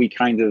we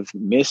kind of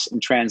miss in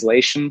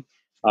translation.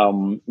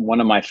 One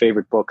of my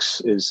favorite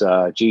books is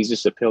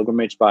Jesus, a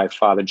Pilgrimage by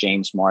Father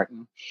James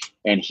Martin.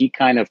 And he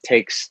kind of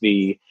takes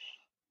the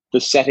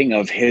setting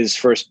of his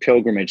first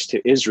pilgrimage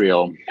to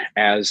Israel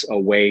as a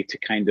way to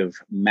kind of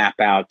map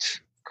out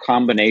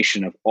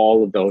combination of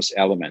all of those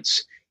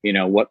elements.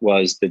 What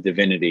was the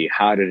divinity?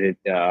 How did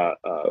it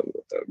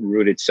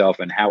root itself?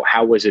 And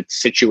how was it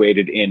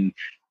situated in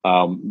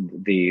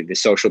the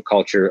social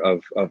culture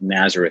of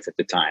Nazareth at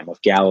the time,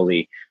 of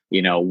Galilee.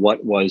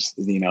 What was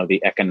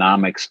the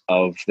economics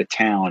of the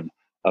town,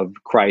 of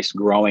Christ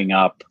growing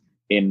up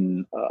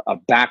in a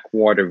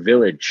backwater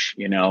village,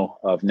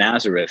 of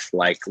Nazareth.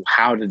 Like,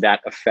 how did that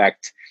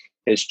affect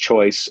his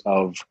choice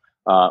of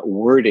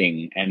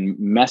wording and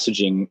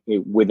messaging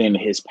within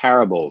his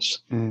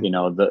parables?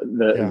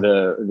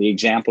 The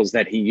examples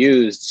that he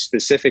used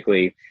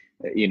specifically,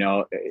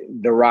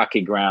 the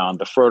rocky ground,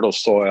 the fertile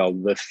soil,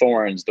 the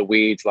thorns, the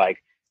weeds.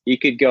 Like, you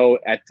could go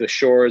at the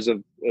shores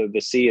of the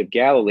Sea of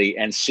Galilee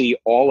and see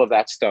all of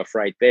that stuff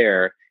right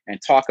there and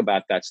talk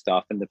about that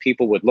stuff. And the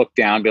people would look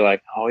down and be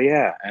like, oh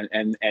yeah.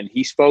 And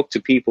he spoke to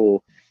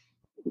people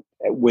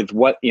with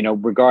what,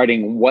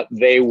 regarding what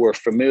they were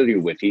familiar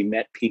with. He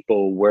met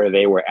people where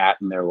they were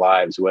at in their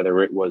lives,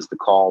 whether it was the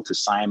call to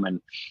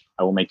Simon,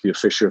 I will make you a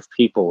fisher of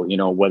people,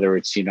 whether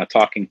it's,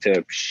 talking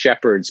to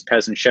shepherds,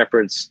 peasant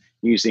shepherds,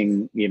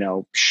 using,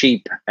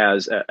 sheep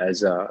as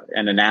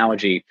an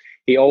analogy.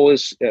 He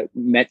always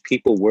met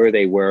people where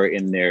they were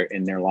in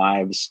their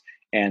lives,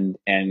 and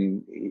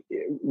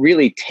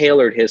really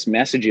tailored his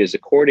messages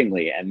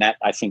accordingly. And that,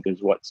 I think,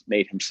 is what's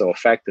made him so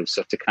effective.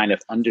 So to kind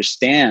of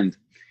understand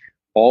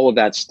all of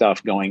that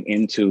stuff going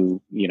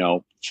into,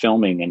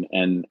 filming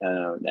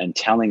and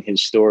telling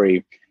his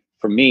story,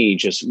 for me,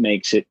 just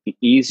makes it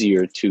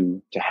easier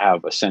to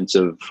have a sense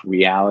of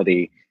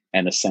reality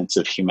and a sense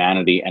of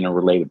humanity and a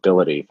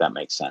relatability, if that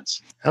makes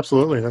sense.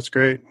 Absolutely. That's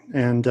great.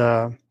 And,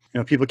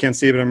 people can't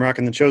see it, but I'm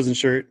rocking the Chosen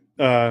shirt.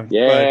 Yeah.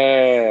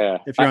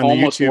 If you're I on the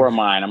almost YouTube, wore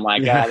mine. I'm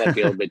like, that'd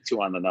be a little bit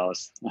too on the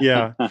nose.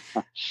 Yeah.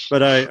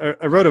 But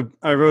I wrote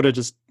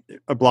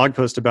a blog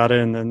post about it,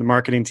 and then the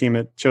marketing team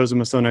at Chosen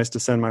was so nice to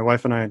send my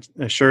wife and I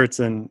shirts.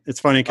 And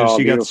it's funny because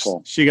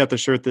she got the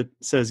shirt that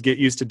says "Get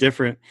Used to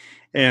Different,"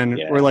 and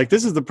we're like,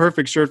 this is the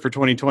perfect shirt for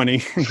 2020.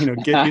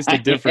 Get used to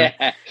different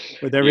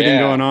with everything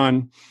going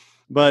on.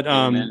 But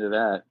into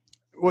that.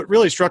 What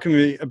really struck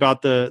me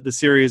about the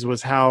series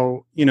was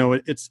how,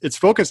 it's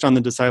focused on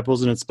the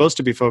disciples, and it's supposed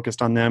to be focused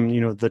on them,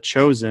 the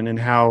chosen, and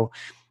how,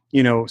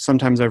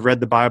 sometimes I've read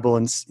the Bible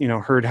and,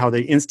 heard how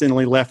they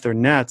instantly left their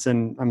nets,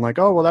 and I'm like,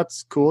 oh, well,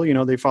 that's cool.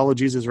 They followed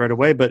Jesus right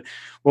away. But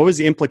what was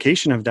the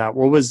implication of that?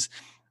 What was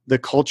the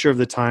culture of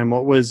the time?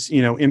 What was,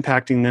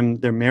 impacting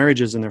them, their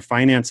marriages and their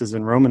finances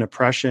and Roman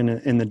oppression,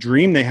 and the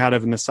dream they had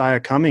of a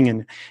Messiah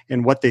coming,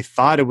 and what they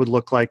thought it would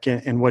look like,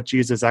 and what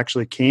Jesus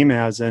actually came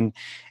as, and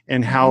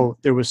how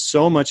there was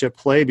so much at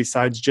play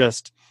besides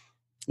just,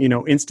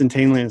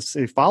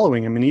 instantaneously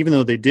following him. And even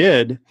though they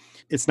did,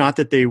 it's not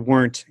that they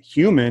weren't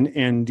human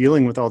and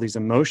dealing with all these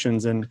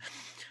emotions. And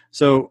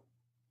so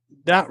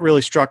that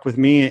really struck with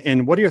me.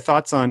 And what are your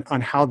thoughts on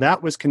how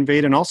that was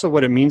conveyed, and also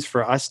what it means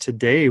for us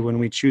today when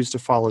we choose to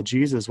follow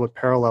Jesus? What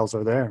parallels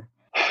are there?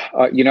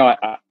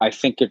 I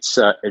think it's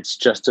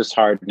just as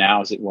hard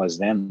now as it was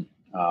then.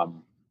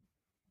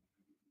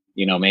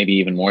 Maybe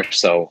even more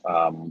so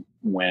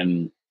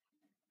when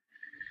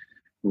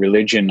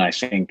religion, I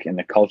think, in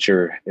the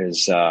culture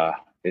is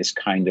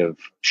kind of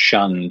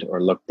shunned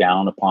or looked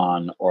down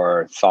upon,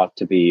 or thought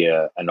to be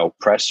an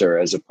oppressor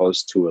as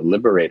opposed to a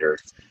liberator.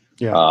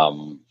 Yeah.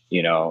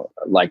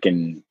 Like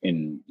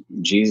in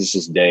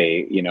Jesus's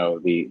day,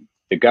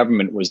 the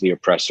government was the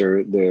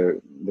oppressor,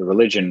 the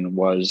religion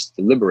was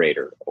the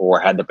liberator, or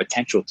had the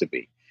potential to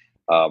be.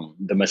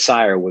 The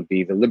Messiah would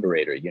be the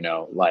liberator.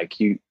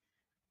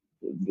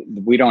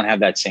 We don't have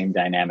that same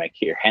dynamic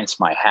here. Hence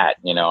my hat.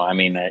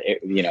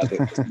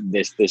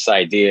 This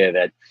idea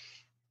that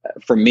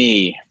for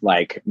me,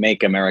 like,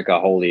 make America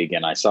holy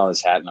again. I saw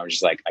this hat and I was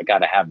just like, I got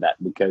to have that,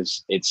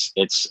 because it's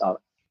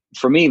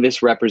for me,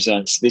 this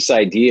represents this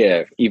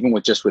idea, even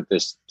with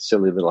this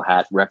silly little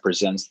hat,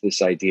 represents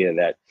this idea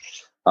that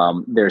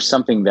there's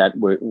something that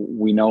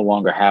we no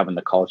longer have in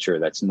the culture,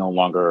 that's no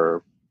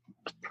longer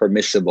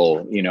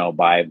permissible,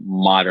 by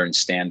modern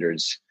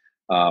standards.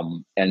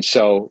 And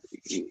so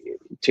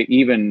to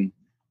even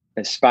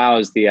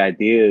espouse the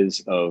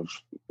ideas of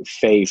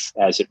faith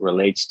as it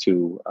relates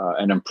to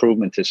an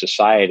improvement to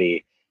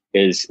society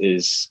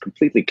is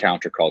completely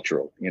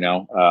countercultural.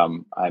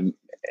 I'm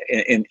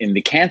in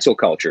the cancel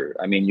culture.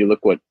 I mean, you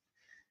look what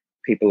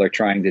people are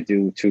trying to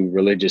do to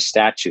religious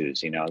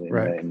statues, in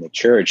the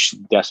church,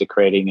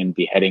 desecrating and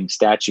beheading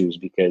statues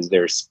because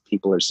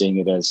people are seeing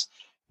it as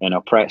an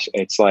oppression.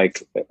 It's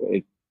like,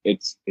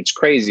 it's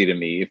crazy to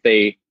me.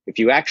 If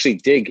you actually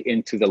dig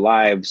into the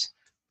lives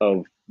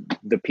of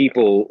the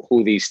people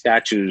who these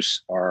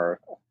statues are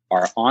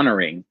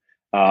honoring,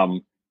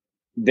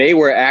 they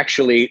were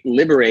actually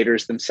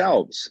liberators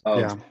themselves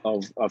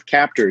of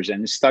captors,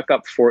 and stuck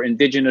up for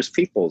indigenous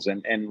peoples,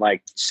 and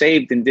like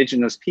saved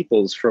indigenous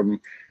peoples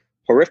from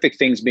horrific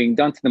things being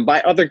done to them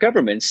by other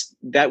governments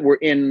that were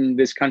in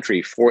this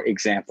country, for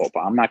example.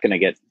 But I'm not going to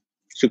get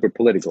super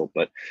political,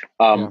 but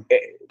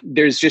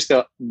there's just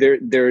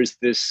there's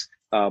this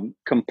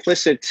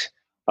complicit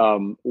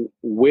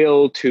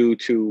will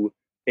to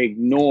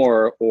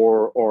ignore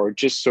or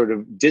just sort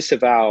of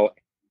disavow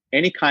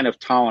any kind of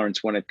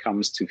tolerance when it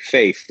comes to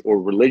faith or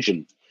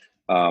religion.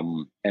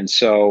 And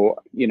so,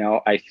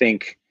 I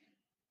think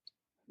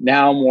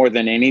now more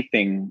than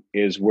anything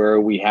is where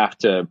we have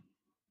to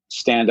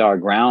stand our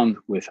ground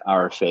with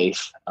our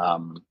faith,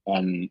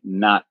 and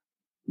not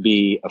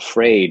be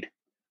afraid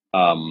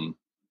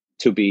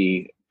to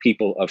be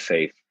people of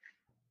faith.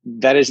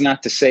 That is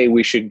not to say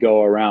we should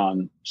go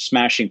around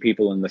smashing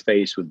people in the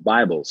face with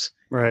Bibles.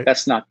 Right.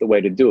 That's not the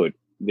way to do it.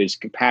 There's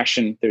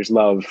compassion, there's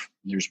love,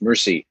 there's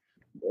mercy,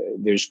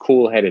 there's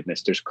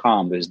cool-headedness, there's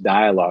calm, there's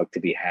dialogue to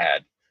be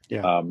had.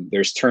 Yeah.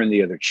 There's turn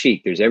the other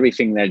cheek. There's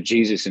everything that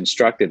Jesus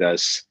instructed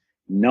us,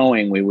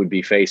 knowing we would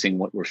be facing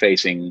what we're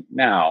facing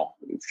now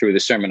through the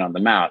Sermon on the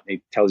Mount.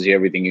 It tells you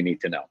everything you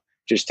need to know.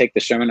 Just take the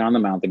Sermon on the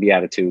Mount, the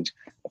Beatitudes,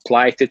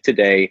 apply it to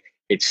today.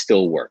 It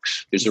still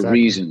works. There's a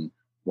reason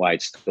why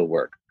it still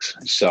works.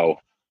 So,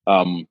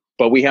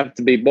 but we have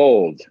to be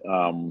bold.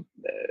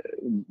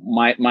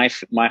 My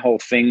whole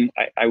thing,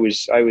 I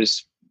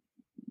was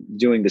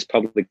doing this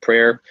public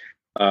prayer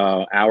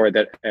hour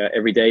that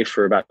every day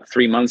for about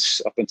 3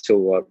 months up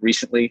until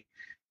recently,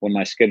 when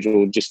my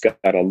schedule just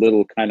got a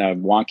little kind of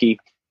wonky.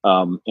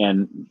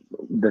 And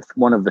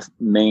one of the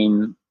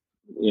main,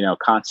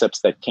 concepts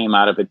that came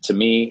out of it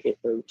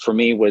for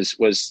me was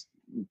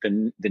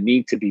the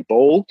need to be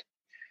bold,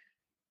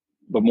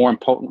 but more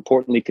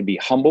importantly, to be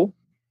humble,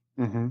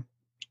 mm-hmm.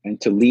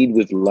 and to lead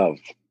with love.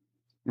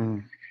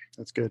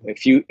 That's good.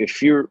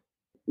 If you're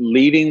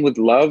leading with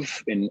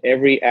love in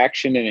every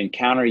action and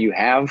encounter you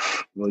have,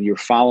 well, you're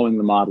following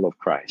the model of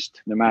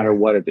Christ, no matter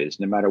what it is,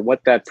 no matter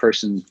what that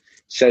person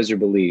says or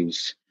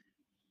believes.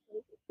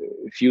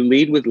 If you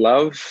lead with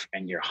love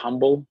and you're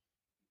humble,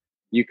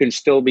 you can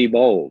still be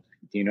bold.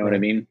 Do you know what I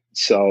mean?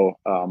 So,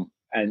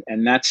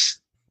 and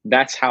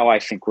that's how I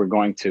think we're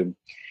going to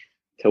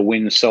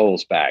win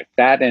souls back.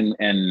 That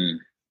and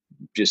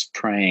just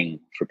praying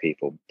for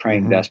people,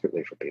 praying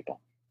desperately for people.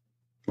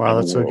 Wow,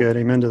 that's so good.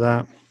 Amen to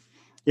that.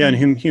 Yeah,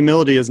 and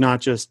humility is not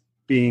just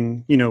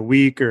being,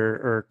 weak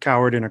or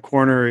coward in a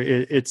corner.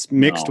 It's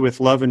mixed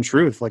with love and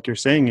truth, like you're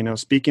saying,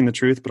 speaking the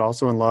truth, but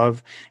also in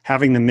love,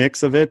 having the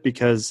mix of it,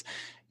 because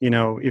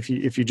if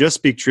you just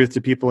speak truth to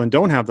people and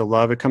don't have the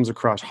love, it comes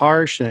across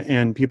harsh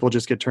and people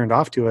just get turned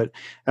off to it,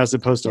 as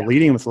opposed to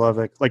leading with love,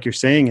 like you're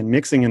saying, and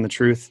mixing in the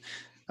truth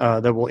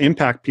that will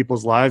impact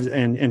people's lives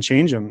and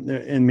change them.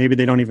 And maybe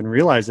they don't even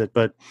realize it,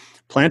 but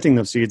planting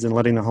those seeds and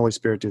letting the Holy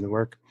Spirit do the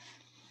work.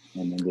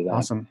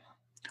 Awesome.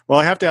 Well,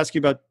 I have to ask you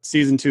about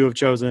season 2 of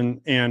Chosen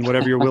and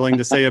whatever you're willing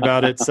to say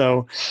about it.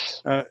 So,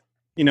 generally,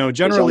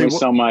 there's only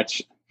so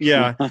much.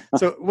 Yeah.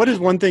 So what is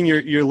one thing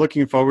you're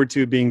looking forward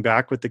to being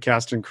back with the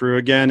cast and crew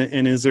again?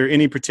 And is there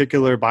any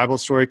particular Bible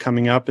story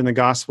coming up in the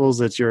Gospels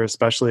that you're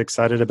especially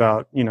excited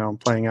about,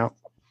 playing out?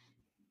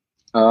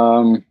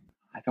 I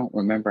don't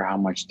remember how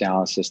much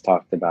Dallas has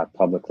talked about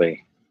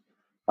publicly.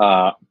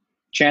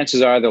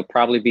 Chances are there'll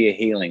probably be a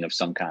healing of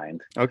some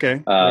kind.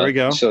 Okay. There we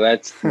go. So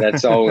that's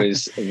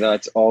always,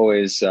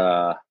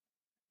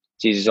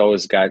 Jesus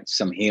always got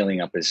some healing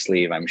up his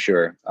sleeve, I'm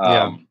sure.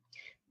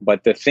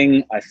 But the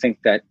thing I think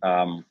that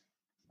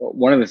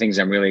one of the things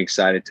I'm really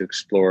excited to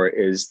explore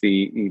is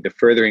the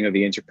furthering of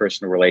the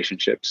interpersonal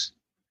relationships.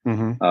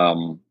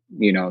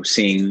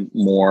 Seeing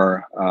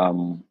more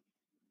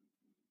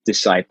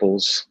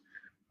disciples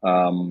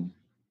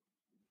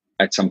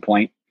at some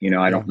point.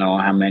 I don't know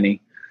how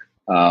many,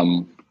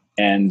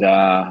 and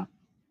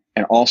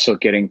also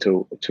getting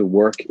to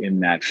work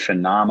in that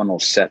phenomenal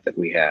set that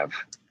we have.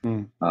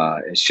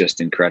 It's just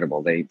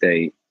incredible.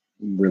 They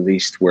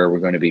released where we're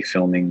going to be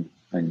filming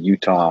in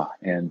Utah,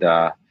 and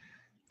the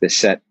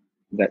set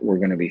that we're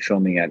going to be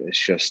filming at is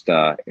just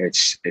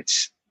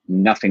it's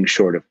nothing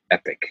short of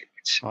epic.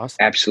 It's awesome.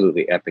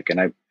 Absolutely epic.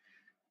 And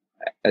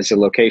as a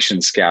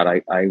location scout,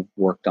 I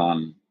worked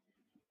on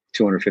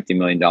 $250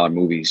 million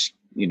movies,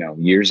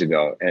 years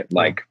ago.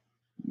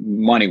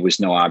 Money was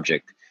no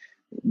object.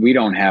 We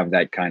don't have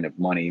that kind of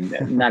money,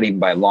 not even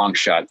by a long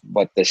shot.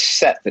 But the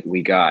set that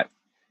we got,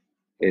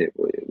 it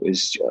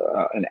was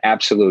an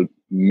absolute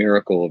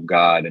miracle of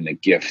God and a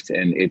gift,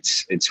 and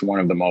it's one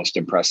of the most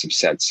impressive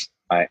sets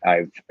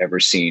I've ever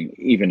seen,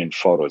 even in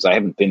photos. I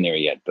haven't been there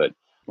yet, but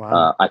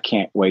wow. I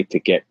can't wait to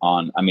get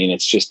on. I mean,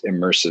 it's just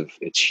immersive.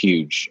 It's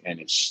huge, and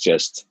it's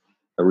just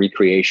a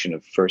recreation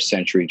of first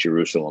century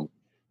Jerusalem,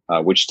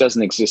 which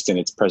doesn't exist in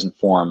its present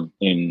form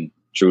in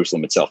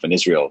Jerusalem itself, in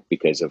Israel,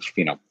 because of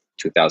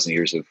 2,000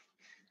 years of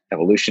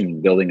evolution,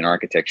 building, and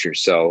architecture.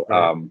 So.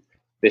 Right.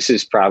 This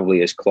is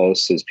probably as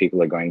close as people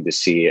are going to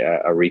see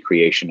a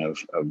recreation of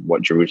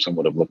what Jerusalem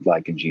would have looked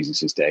like in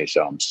Jesus's day.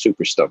 So I'm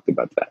super stoked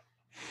about that.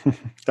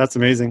 That's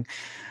amazing.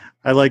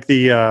 I like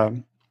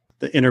the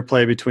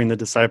interplay between the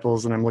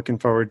disciples, and I'm looking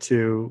forward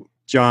to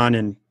John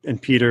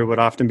and Peter would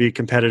often be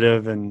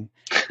competitive, and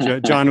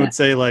John would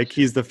say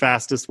he's the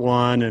fastest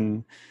one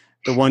and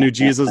the one who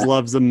Jesus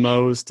loves the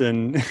most.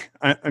 And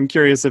I'm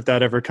curious if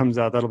that ever comes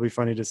out. That'll be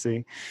funny to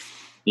see.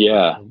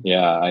 Yeah.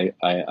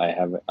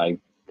 I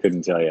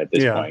couldn't tell you at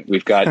this point.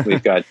 We've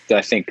got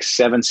I think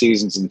 7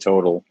 seasons in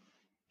total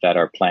that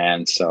are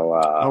planned. So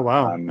oh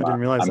wow, I didn't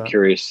realize that.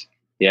 Curious.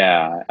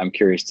 Yeah, I'm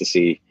curious to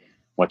see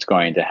what's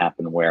going to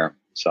happen where.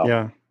 So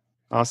yeah,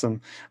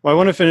 Awesome. Well, I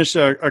want to finish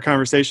our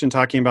conversation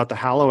talking about the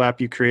Hallow app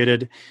you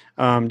created.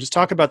 Just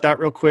talk about that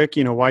real quick,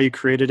 why you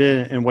created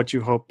it and what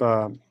you hope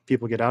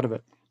people get out of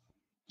it.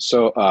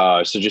 So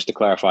just to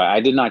clarify, I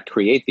did not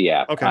create the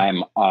app. Okay.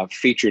 I'm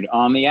featured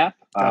on the app.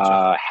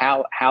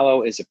 Gotcha.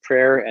 Hallow is a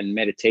prayer and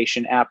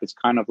meditation app. It's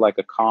kind of like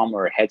a Calm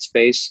or a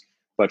Headspace,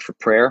 but for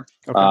prayer.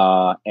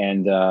 Okay.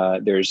 And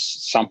there's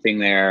something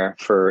there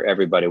for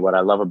everybody. What I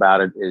love about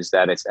it is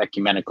that it's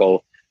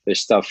ecumenical. There's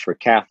stuff for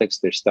Catholics.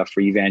 There's stuff for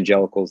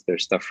evangelicals.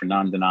 There's stuff for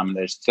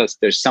non-denominational.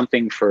 There's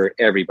something for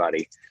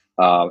everybody.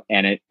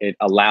 And it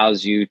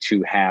allows you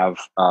to have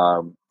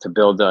to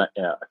build a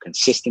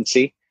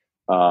consistency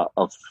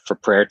for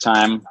prayer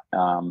time,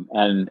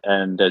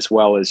 and as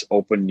well as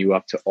open you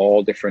up to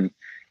all different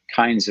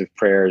kinds of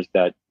prayers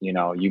that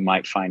you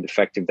might find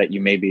effective that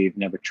you maybe have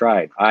never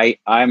tried.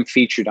 I'm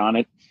featured on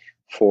it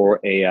for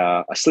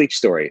a sleep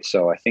story.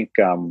 So I think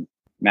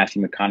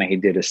Matthew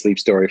McConaughey did a sleep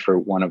story for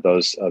one of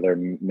those other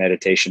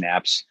meditation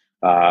apps.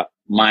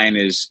 Mine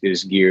is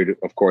geared,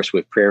 of course,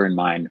 with prayer in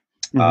mind,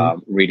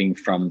 reading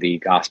from the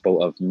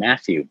Gospel of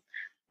Matthew.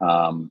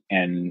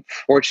 And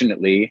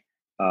fortunately,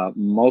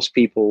 most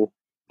people,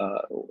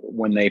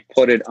 when they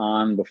put it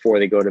on before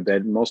they go to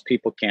bed, most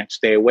people can't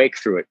stay awake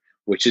through it,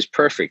 which is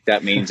perfect.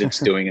 That means it's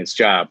doing its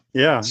job.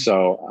 Yeah.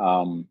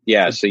 So,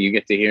 so you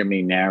get to hear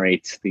me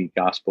narrate the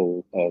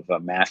Gospel of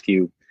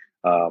Matthew.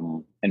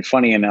 And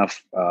funny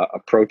enough,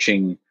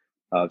 approaching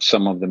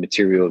some of the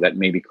material that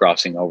may be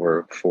crossing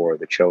over for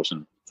The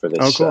Chosen for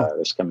this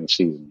this coming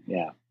season.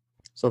 Yeah.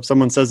 So if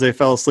someone says they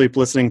fell asleep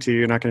listening to you,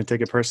 you're not going to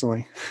take it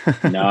personally.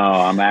 No,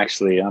 I'm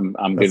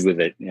good with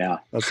it. Yeah.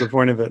 That's the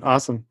point of it.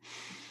 Awesome.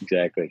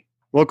 Exactly.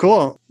 Well,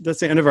 cool. That's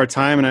the end of our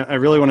time. And I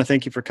really want to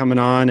thank you for coming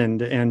on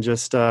and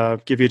just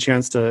give you a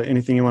chance to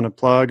anything you want to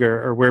plug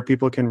or where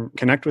people can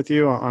connect with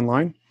you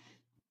online.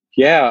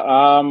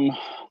 Yeah.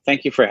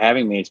 Thank you for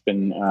having me. It's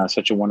been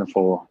such a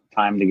wonderful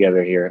time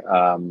together here.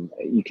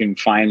 You can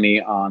find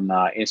me on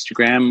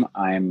Instagram.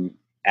 I'm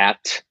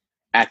at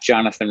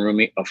Jonathan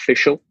Roumie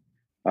Official.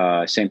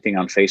 Same thing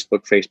on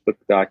Facebook,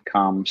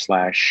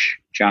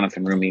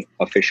 facebook.com/Jonathan Roumie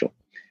Official.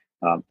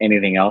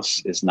 Anything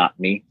else is not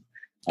me.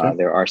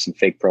 There are some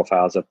fake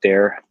profiles up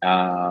there.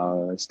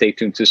 Stay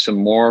tuned to some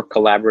more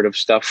collaborative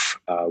stuff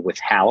with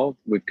Hallow.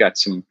 We've got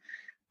some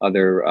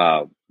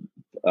other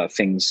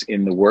things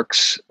in the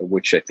works,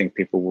 which I think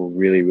people will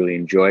really, really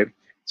enjoy.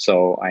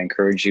 So I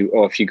encourage you,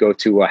 if you go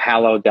to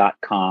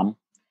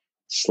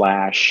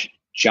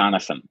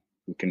hallow.com/Jonathan,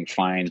 you can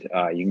find,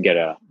 you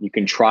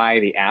can try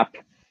the app,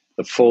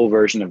 the full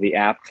version of the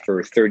app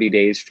for 30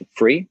 days for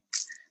free.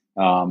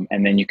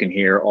 And then you can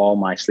hear all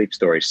my sleep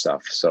story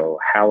stuff. So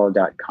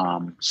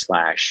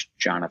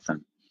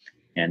hallow.com/Jonathan,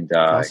 and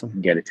Awesome. you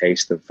can get a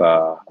taste of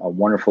a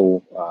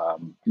wonderful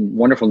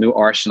new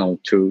arsenal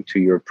to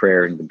your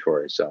prayer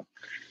inventory. So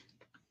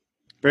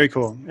very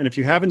cool. And if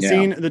you haven't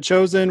seen The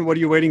Chosen, what are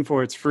you waiting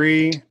for? It's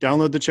free.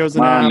 Download The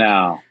Chosen app.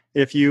 Now.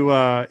 If you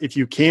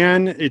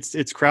can, it's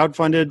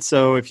crowdfunded.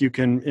 So if you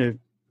can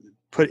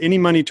put any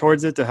money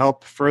towards it to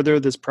help further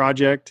this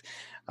project,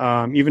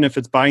 even if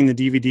it's buying the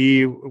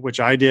DVD, which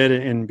I did,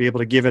 and be able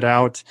to give it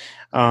out,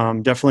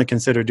 definitely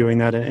consider doing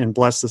that and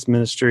bless this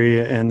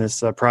ministry and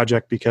this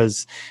project,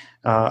 because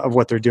of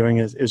what they're doing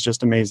is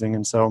just amazing.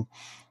 And so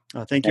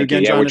thank you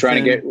again, Jonathan. We're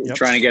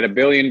trying to get 1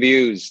 billion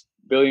views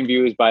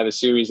by the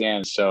series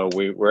end. So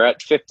we're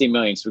at 50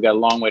 million. So we got a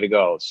long way to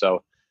go.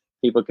 So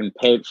people can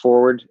pay it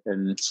forward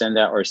and send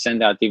out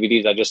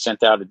DVDs. I just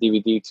sent out a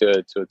DVD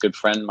to a good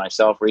friend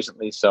myself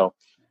recently. So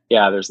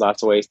yeah, there's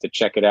lots of ways to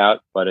check it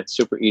out, but it's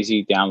super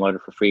easy. Download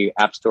it for free,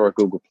 App Store,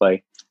 Google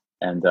Play.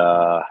 And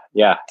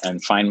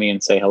and find me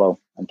and say hello.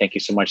 And thank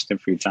you so much, Tim,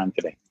 for your time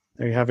today.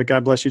 There you have it.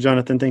 God bless you,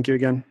 Jonathan. Thank you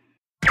again.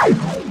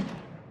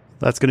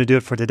 That's going to do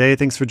it for today.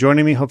 Thanks for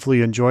joining me. Hopefully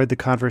you enjoyed the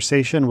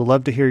conversation. We'd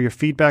love to hear your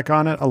feedback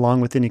on it,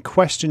 along with any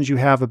questions you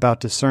have about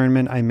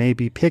discernment. I may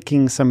be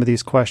picking some of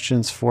these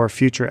questions for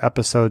future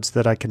episodes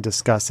that I can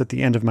discuss at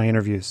the end of my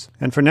interviews.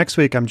 And for next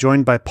week, I'm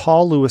joined by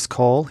Paul Lewis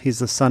Cole. He's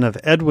the son of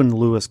Edwin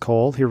Lewis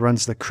Cole. He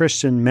runs the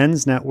Christian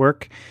Men's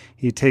Network.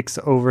 He takes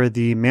over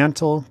the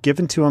mantle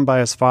given to him by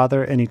his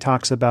father, and he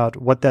talks about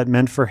what that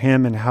meant for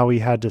him and how he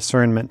had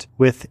discernment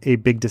with a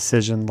big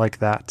decision like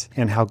that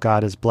and how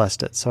God has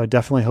blessed it. So I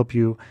definitely hope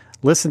you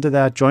listen to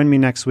that. Join me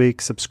next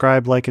week.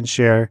 Subscribe, like, and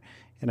share.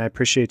 And I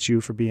appreciate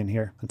you for being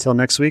here. Until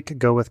next week,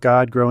 go with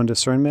God, grow in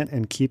discernment,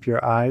 and keep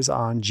your eyes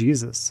on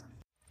Jesus.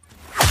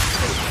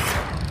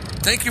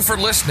 Thank you for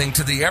listening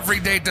to the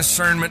Everyday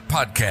Discernment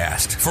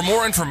Podcast. For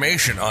more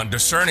information on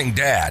Discerning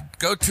Dad,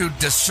 go to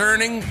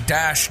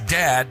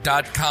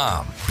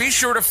discerning-dad.com. Be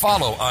sure to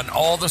follow on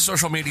all the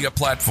social media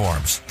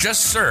platforms.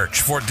 Just search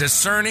for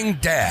Discerning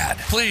Dad.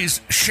 Please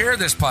share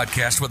this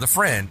podcast with a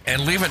friend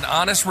and leave an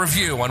honest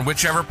review on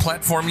whichever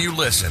platform you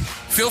listen.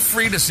 Feel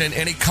free to send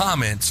any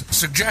comments,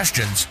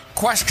 suggestions,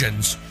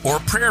 questions, or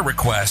prayer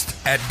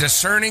requests at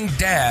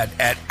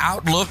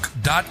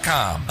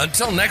discerningdad@outlook.com.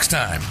 Until next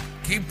time,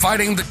 keep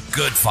fighting the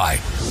good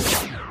fight.